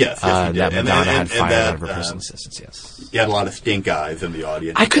Madonna. Oh yes, he did. That Madonna had fired one of her personal assistants. Yes. You had a lot of stink eyes in the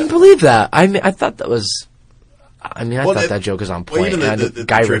audience. I couldn't believe that. I thought that was. I thought that joke was on point. Even the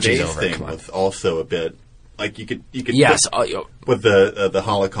Guy Ritchie's Ritchie's over. thing was also a bit like you could. Yes. With the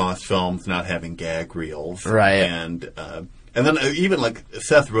Holocaust films not having gag reels, right? And And then even like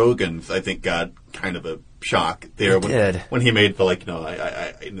Seth Rogen's, I think, got kind of a shock there when he made the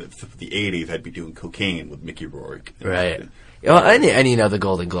in the 80s I'd be doing cocaine with Mickey Rourke. Right. Well, and the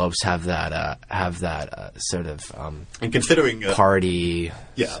Golden Globes have that sort of and considering party.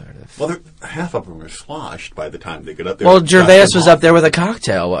 Yeah. Sort of. Well, half of them were sloshed by the time they got up there. Well, Gervais was up there with a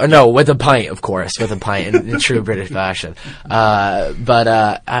cocktail. No, with a pint, of course, with a pint in true British fashion.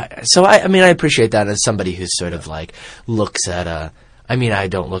 So I appreciate that as somebody who sort of like looks at I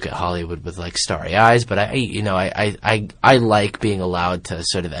don't look at Hollywood with like starry eyes, but I like being allowed to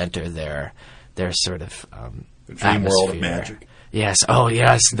sort of enter their sort of the dream world of magic. Yes. Oh,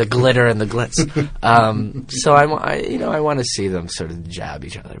 yes. The glitter and the glitz. So I want to see them sort of jab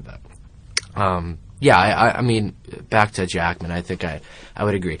each other, but I mean, back to Jackman. I think I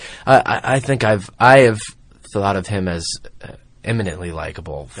would agree. I think I have thought of him as eminently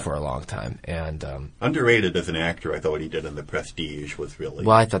likable for a long time, and underrated as an actor. I thought what he did in The Prestige was really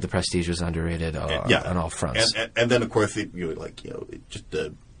well. I thought The Prestige was underrated on all fronts. And then of course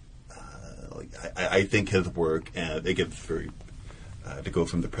I think his work, and it gets very to go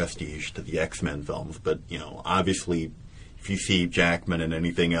from The Prestige to the X-Men films, but obviously, if you see Jackman in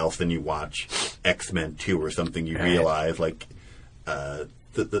anything else, then you watch X-Men 2 or something, you realize that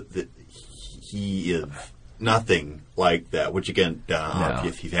he is nothing like that. Which again,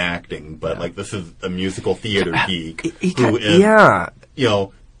 obvious he's acting, but this is a musical theater geek who is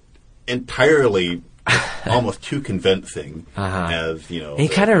entirely. Almost too convincing, as He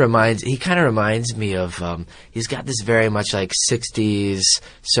kind of reminds me of. He's got this very much like '60s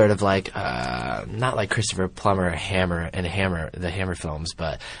sort of like not like Christopher Plummer the Hammer films,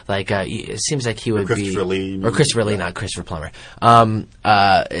 but like it seems like he would Christopher Lee, not Christopher Plummer.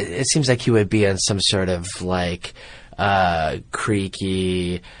 It seems like he would be in some sort of like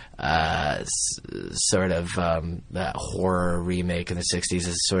creaky. Sort of that horror remake in the '60s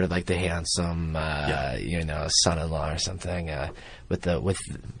is sort of like The Handsome, son-in-law or something, with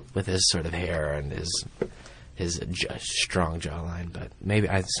his sort of hair and his strong jawline. But maybe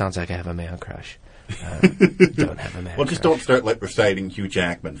it sounds like I have a man crush. Don't have a man. Well, just don't start reciting Hugh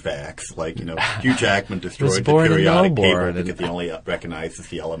Jackman facts. Hugh Jackman destroyed the periodic table because he only recognizes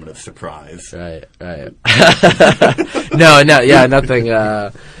the element of surprise. Right. No,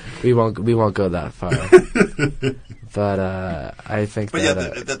 nothing. We won't go that far. But I think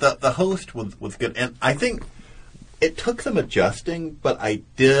the host was good, and I think it took some adjusting. But I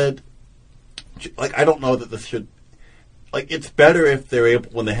did I don't know that this should. It's better if they're able,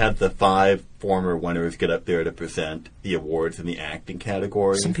 when they had the 5 former winners get up there to present the awards in the acting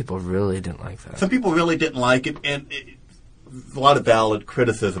category. Some people really didn't like that. Some people really didn't like it, and a lot of valid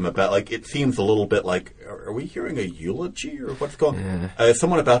criticism about, it seems a little bit like, are we hearing a eulogy, or what's going on? Is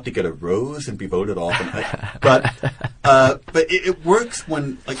someone about to get a rose and be voted off? But it works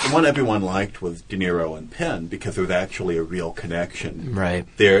when, the one everyone liked was De Niro and Penn, because there was actually a real connection. Right.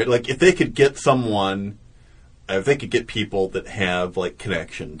 There, if they could get someone... if they could get people that have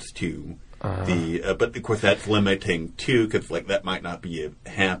connections to but of course that's limiting too, because that might not be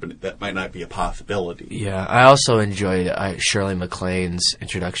that might not be a possibility. Yeah, I also enjoyed Shirley MacLaine's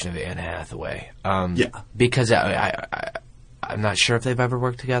introduction of Anne Hathaway. Because I'm not sure if they've ever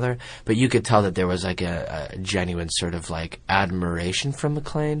worked together, but you could tell that there was a genuine sort of admiration from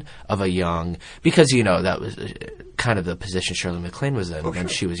MacLaine of a young, because that was kind of the position Shirley MacLaine was in when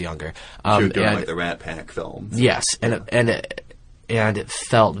she was younger. She was doing the Rat Pack films. Yes, and it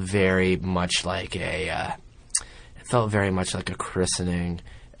felt very much like a christening,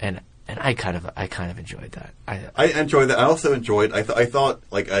 and I kind of enjoyed that. I enjoyed that. I also enjoyed. I thought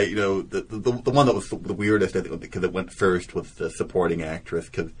the one that was the weirdest, I think, because it went first was the supporting actress,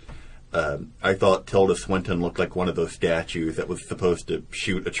 because I thought Tilda Swinton looked like one of those statues that was supposed to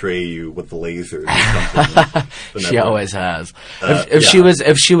shoot Atreyu with the lasers or something. She always has. If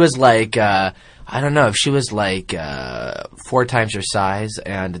she was like I don't know, if she was 4 times her size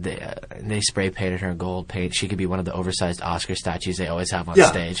and they spray painted her in gold paint, she could be one of the oversized Oscar statues they always have on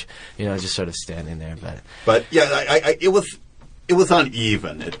stage. Just sort of standing there. But it was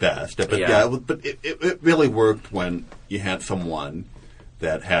uneven at best. But it really worked when you had someone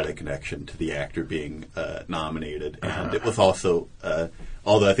that had a connection to the actor being nominated, and it was also,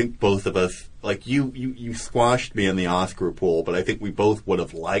 although I think both of us like you squashed me in the Oscar pool, but I think we both would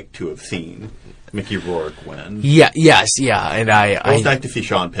have liked to have seen Mickey Rourke win. Yeah, yes, yeah, and I would like to see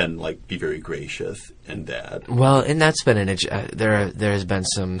Sean Penn like be very gracious in that. Well, and that's been there has been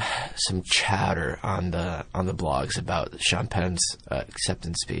some chatter on the blogs about Sean Penn's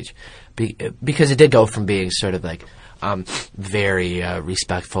acceptance speech, because it did go from being sort of like very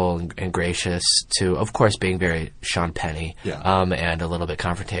respectful and gracious to, of course, being very Sean Penny, and a little bit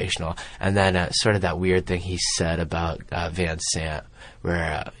confrontational. And then sort of that weird thing he said about Van Sant,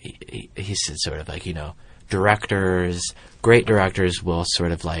 where he said sort of like, great directors will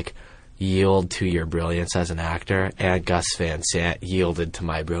sort of like yield to your brilliance as an actor, and Gus Van Sant yielded to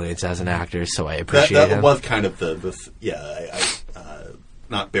my brilliance as an actor, so I appreciate that him. Was kind of I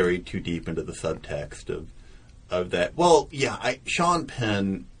not buried too deep into the subtext of that. Well, Sean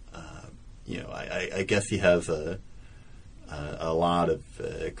Penn, I guess he has a lot of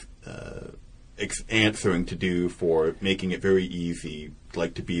answering to do for making it very easy,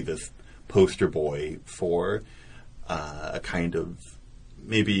 like to be this poster boy for a kind of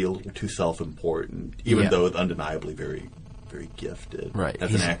maybe a little too self-important, even though it's undeniably very, very gifted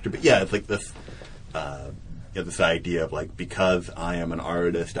as an actor. But it's like this, this idea of like, because I am an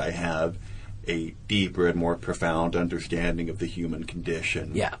artist, I have a deeper and more profound understanding of the human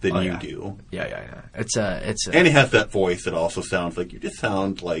condition than you do. Yeah. And he has that voice that also sounds like, you just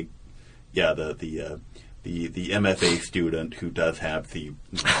sound like, the MFA student who does have the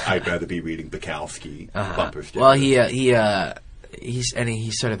I'd rather be reading Bukowski bumper sticker. Well, he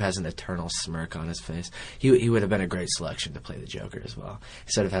sort of has an eternal smirk on his face. He would have been a great selection to play the Joker as well.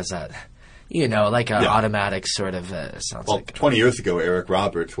 He sort of has that, like an automatic sort of sounds like. 20 years ago, Eric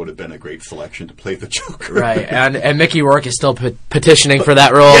Roberts would have been a great selection to play the Joker. Right, and Mickey Rourke is still petitioning for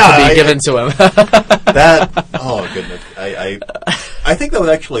that role to be given to him. Oh goodness, I think that was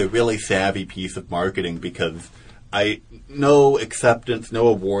actually a really savvy piece of marketing, because no acceptance, no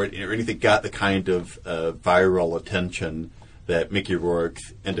award or anything got the kind of viral attention that Mickey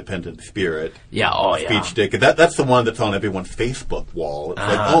Rourke's Independent Spirit speech did. That's the one that's on everyone's Facebook wall. It's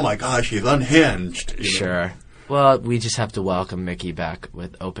like, oh my gosh, he's unhinged. Sure. Well, we just have to welcome Mickey back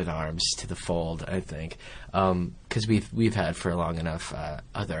with open arms to the fold, I think, because we've had for long enough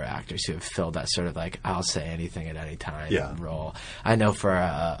other actors who have filled that sort of like I'll say anything at any time role. I know for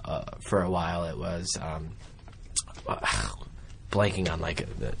a while it was. Blanking on like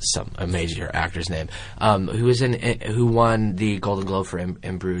a major actor's name, who won the Golden Globe for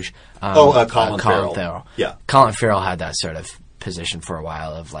In Bruges. Colin Farrell. Yeah, Colin Farrell had that sort of position for a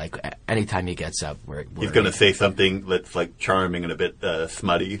while of like anytime he gets up, he's going to say something that's like charming and a bit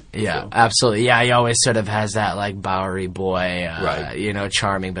smutty. Yeah, absolutely. Yeah, he always sort of has that like Bowery boy,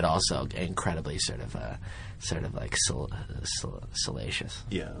 charming but also incredibly sort of like salacious.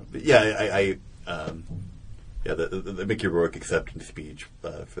 The Mickey Rourke acceptance speech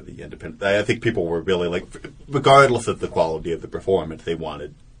for the Independent. I think people were really like, regardless of the quality of the performance, they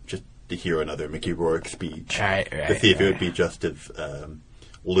wanted just to hear another Mickey Rourke speech to see if it would be just as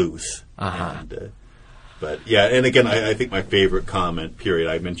loose. And again, I think my favorite comment, period,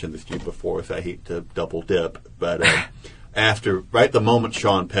 I mentioned this to you before, so I hate to double dip, but the moment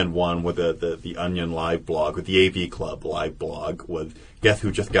Sean Penn won with the Onion live blog, with the AV Club live blog, was guess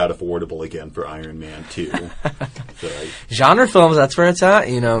who just got affordable again for Iron Man 2. Genre films, that's where it's at.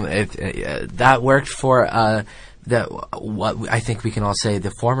 That worked for what I think we can all say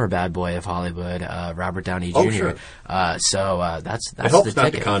the former bad boy of Hollywood, Robert Downey Jr. Oh, sure. That's it helps the not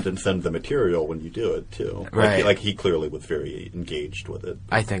ticket. to condescend the material when you do it too. Right. Like he clearly was very engaged with it.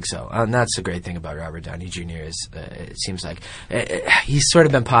 I think so. And that's the great thing about Robert Downey Jr. is it seems like he's sort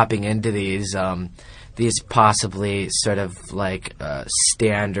of been popping into these possibly sort of like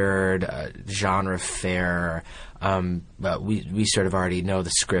standard genre fare. But we sort of already know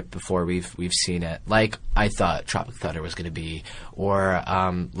the script before we've seen it. Like I thought Tropic Thunder was going to be, or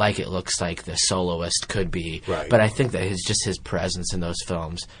like it looks like The Soloist could be. Right. But I think that his presence in those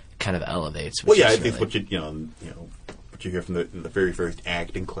films kind of elevates. Well, I think what you hear from the very first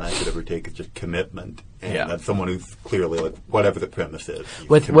acting class you'd ever take is just commitment, and that's someone who's clearly like whatever the premise is,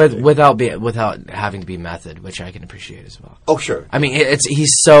 without having to be method, which I can appreciate as well. Oh, sure. I mean,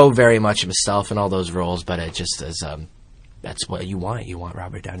 he's so very much himself in all those roles, but it just is. That's what you want. You want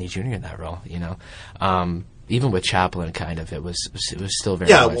Robert Downey Jr. in that role, Even with Chaplin, kind of, it was still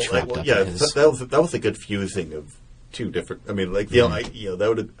very much wrapped up. Yeah, that was a good fusing of two different. I mean, like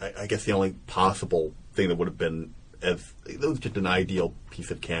I guess the only possible thing that would have been. It was just an ideal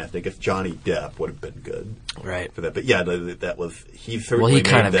piece of casting. I guess Johnny Depp would have been good, right, for that. But that was he certainly. Well, he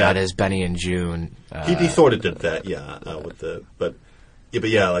kind of got his Benny and June. He sort of did that,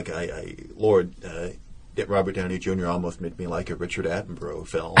 Lord, Robert Downey Jr. almost made me like a Richard Attenborough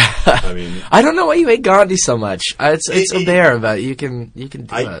film. I mean, I don't know why you hate Gandhi so much. It's there, but you can do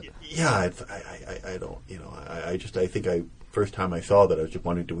it. Yeah, I don't. I think first time I saw that, I was just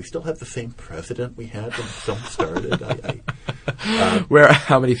wondering, do we still have the same president we had when the film started?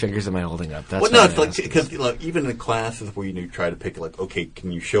 How many fingers am I holding up? That's it's like, because even in classes where you try to pick, okay,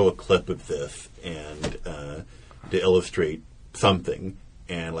 can you show a clip of this and to illustrate something,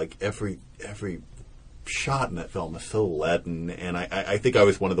 and every shot in that film is so leaden, and I think I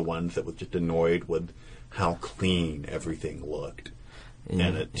was one of the ones that was just annoyed with how clean everything looked.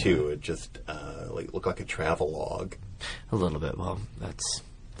 And it too, it just looked like a travelogue. A little bit. Well, that's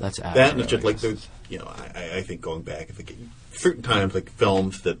accurate. That, and it's just there's, I think going back, certain times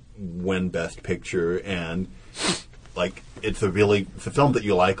films that win Best Picture, and it's a film that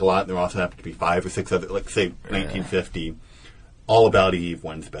you like a lot, and there also happen to be 5 or 6 other, say 1950, All About Eve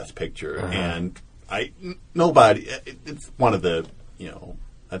wins Best Picture, and it's one of the,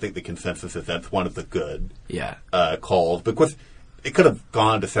 I think the consensus is that's one of the good calls, because it could have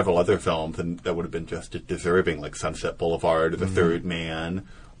gone to several other films and that would have been just as deserving, like Sunset Boulevard or The Third Man,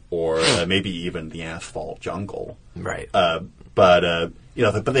 or maybe even The Asphalt Jungle. Right. But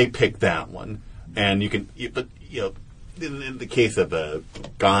they picked that one, and in the case of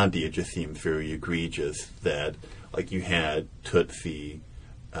Gandhi, it just seems very egregious that you had Tootsie,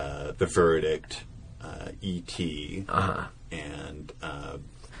 The Verdict, E.T., and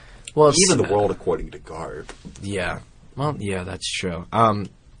even The World According to Garp. Yeah. Well, yeah, that's true.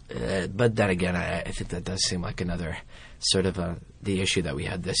 But then again, I think that does seem like another sort of the issue that we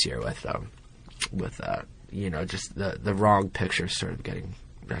had this year with just the wrong picture sort of getting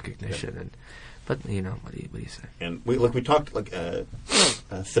recognition. Yeah. But what do you say? And we talked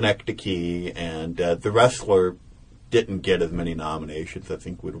Synecdoche, and The Wrestler didn't get as many nominations I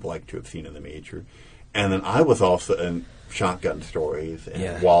think we'd have liked to have seen in the major. And then I was also in Shotgun Stories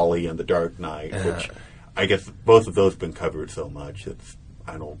and Wall-E and The Dark Knight, which I guess both of those have been covered so much that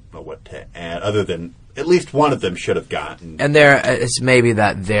I don't know what to add, other than at least one of them should have gotten. And it's maybe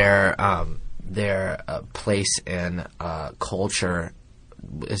that their place in culture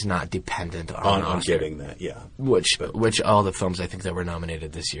is not dependent on getting that, Which all the films I think that were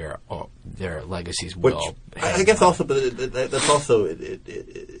nominated this year, their legacies will. I guess also, but that's also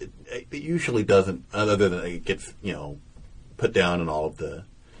it usually doesn't, other than it gets put down in all of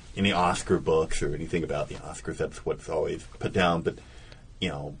any Oscar books or anything about the Oscars. That's what's always put down. But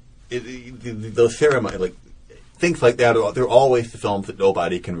those ceremonies, things like that, they're always the films that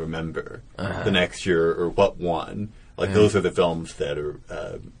nobody can remember the next year or what won. Those are the films that are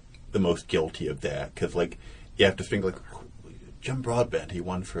the most guilty of that, because you have to think Jim Broadbent, he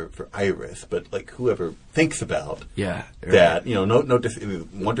won for Iris, but whoever thinks about that,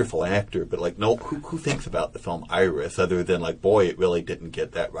 wonderful actor, but who thinks about the film Iris other than boy, it really didn't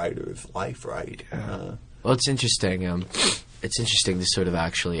get that writer's life right. Well, it's interesting. It's interesting to sort of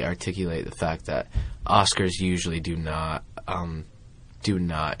actually articulate the fact that Oscars usually do not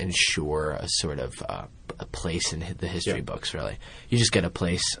ensure a sort of a place in the history books. Really, you just get a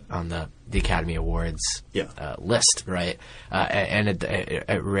place on the Academy Awards list, right? And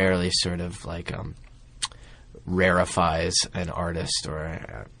it rarely sort of rarefies an artist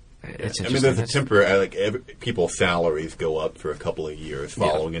or. It's interesting. I mean, there's a temporary people's salaries go up for a couple of years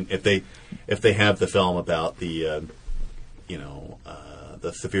following, and if they have the film about the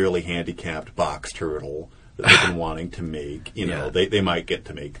the severely handicapped box turtle that they've been wanting to make, they might get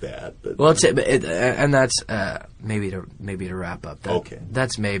to make that. But and that's maybe to wrap up.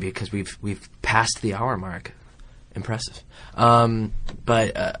 That's maybe because we've passed the hour mark. Impressive.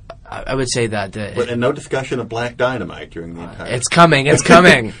 But I would say that. And no discussion of Black Dynamite during the entire. It's coming. It's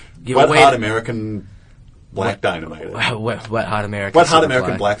coming. Hot American Black Dynamite. Wet hot American. Wet hot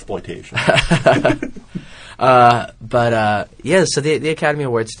American Blaxploitation. So the Academy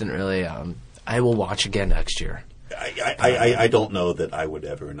Awards didn't really. I will watch again next year. I don't know that I would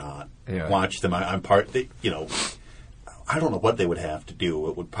ever not watch them. I'm part. I don't know what they would have to do.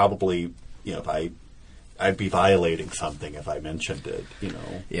 It would probably, if I'd be violating something if I mentioned it,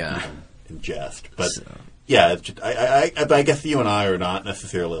 in jest. But it's just, I guess you and I are not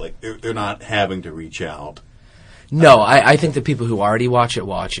necessarily they're not having to reach out. No, I think the people who already watch it.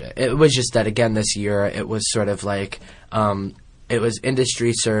 It was just that again this year it was sort of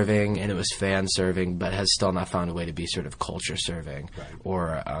industry serving and it was fan serving, but has still not found a way to be sort of culture serving, right.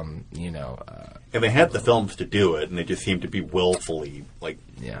 Or And they had the films to do it, and they just seem to be willfully like,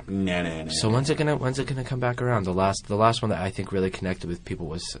 nah. So when's it gonna come back around? The last one that I think really connected with people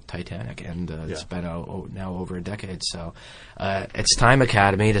was Titanic, and it's been now over a decade. So it's time,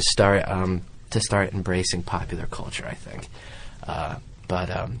 Academy, to start embracing popular culture, I think.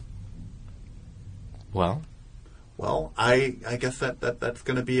 Well, I guess that's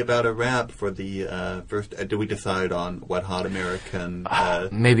going to be about a wrap for the first. Do we decide on Wet Hot American?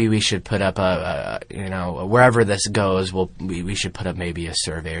 Maybe we should put up wherever this goes, we should put up maybe a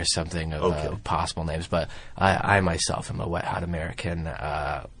survey or something of possible names. But I myself am a Wet Hot American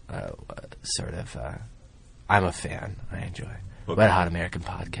I'm a fan. I enjoy Wet Hot American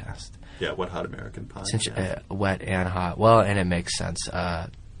podcast. Yeah, Wet Hot American podcast. Wet and hot. Well, and it makes sense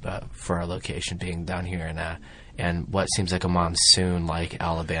for our location being down here in what seems like a monsoon like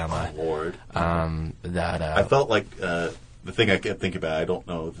Alabama. Oh, Lord. I felt like the thing I kept thinking about, I don't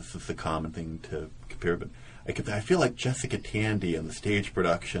know if this is a common thing to compare, but I feel like Jessica Tandy in the stage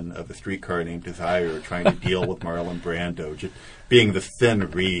production of A Streetcar Named Desire trying to deal with Marlon Brando, just being the thin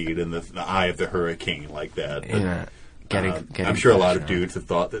reed in the eye of the hurricane like that. Yeah. I'm sure a lot of dudes have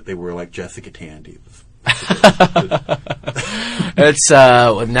thought that they were like Jessica Tandy. It's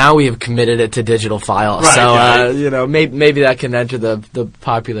now we have committed it to digital files, right, so maybe that can enter the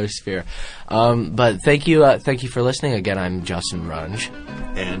popular sphere. But thank you for listening. Again, I'm Justin Runge,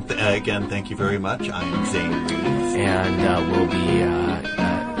 and again, thank you very much. I'm Zayne Reeves, and we'll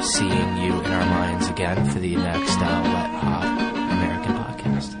be seeing you in our minds again for the next Wet Hot American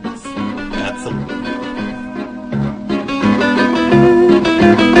podcast. Absolutely.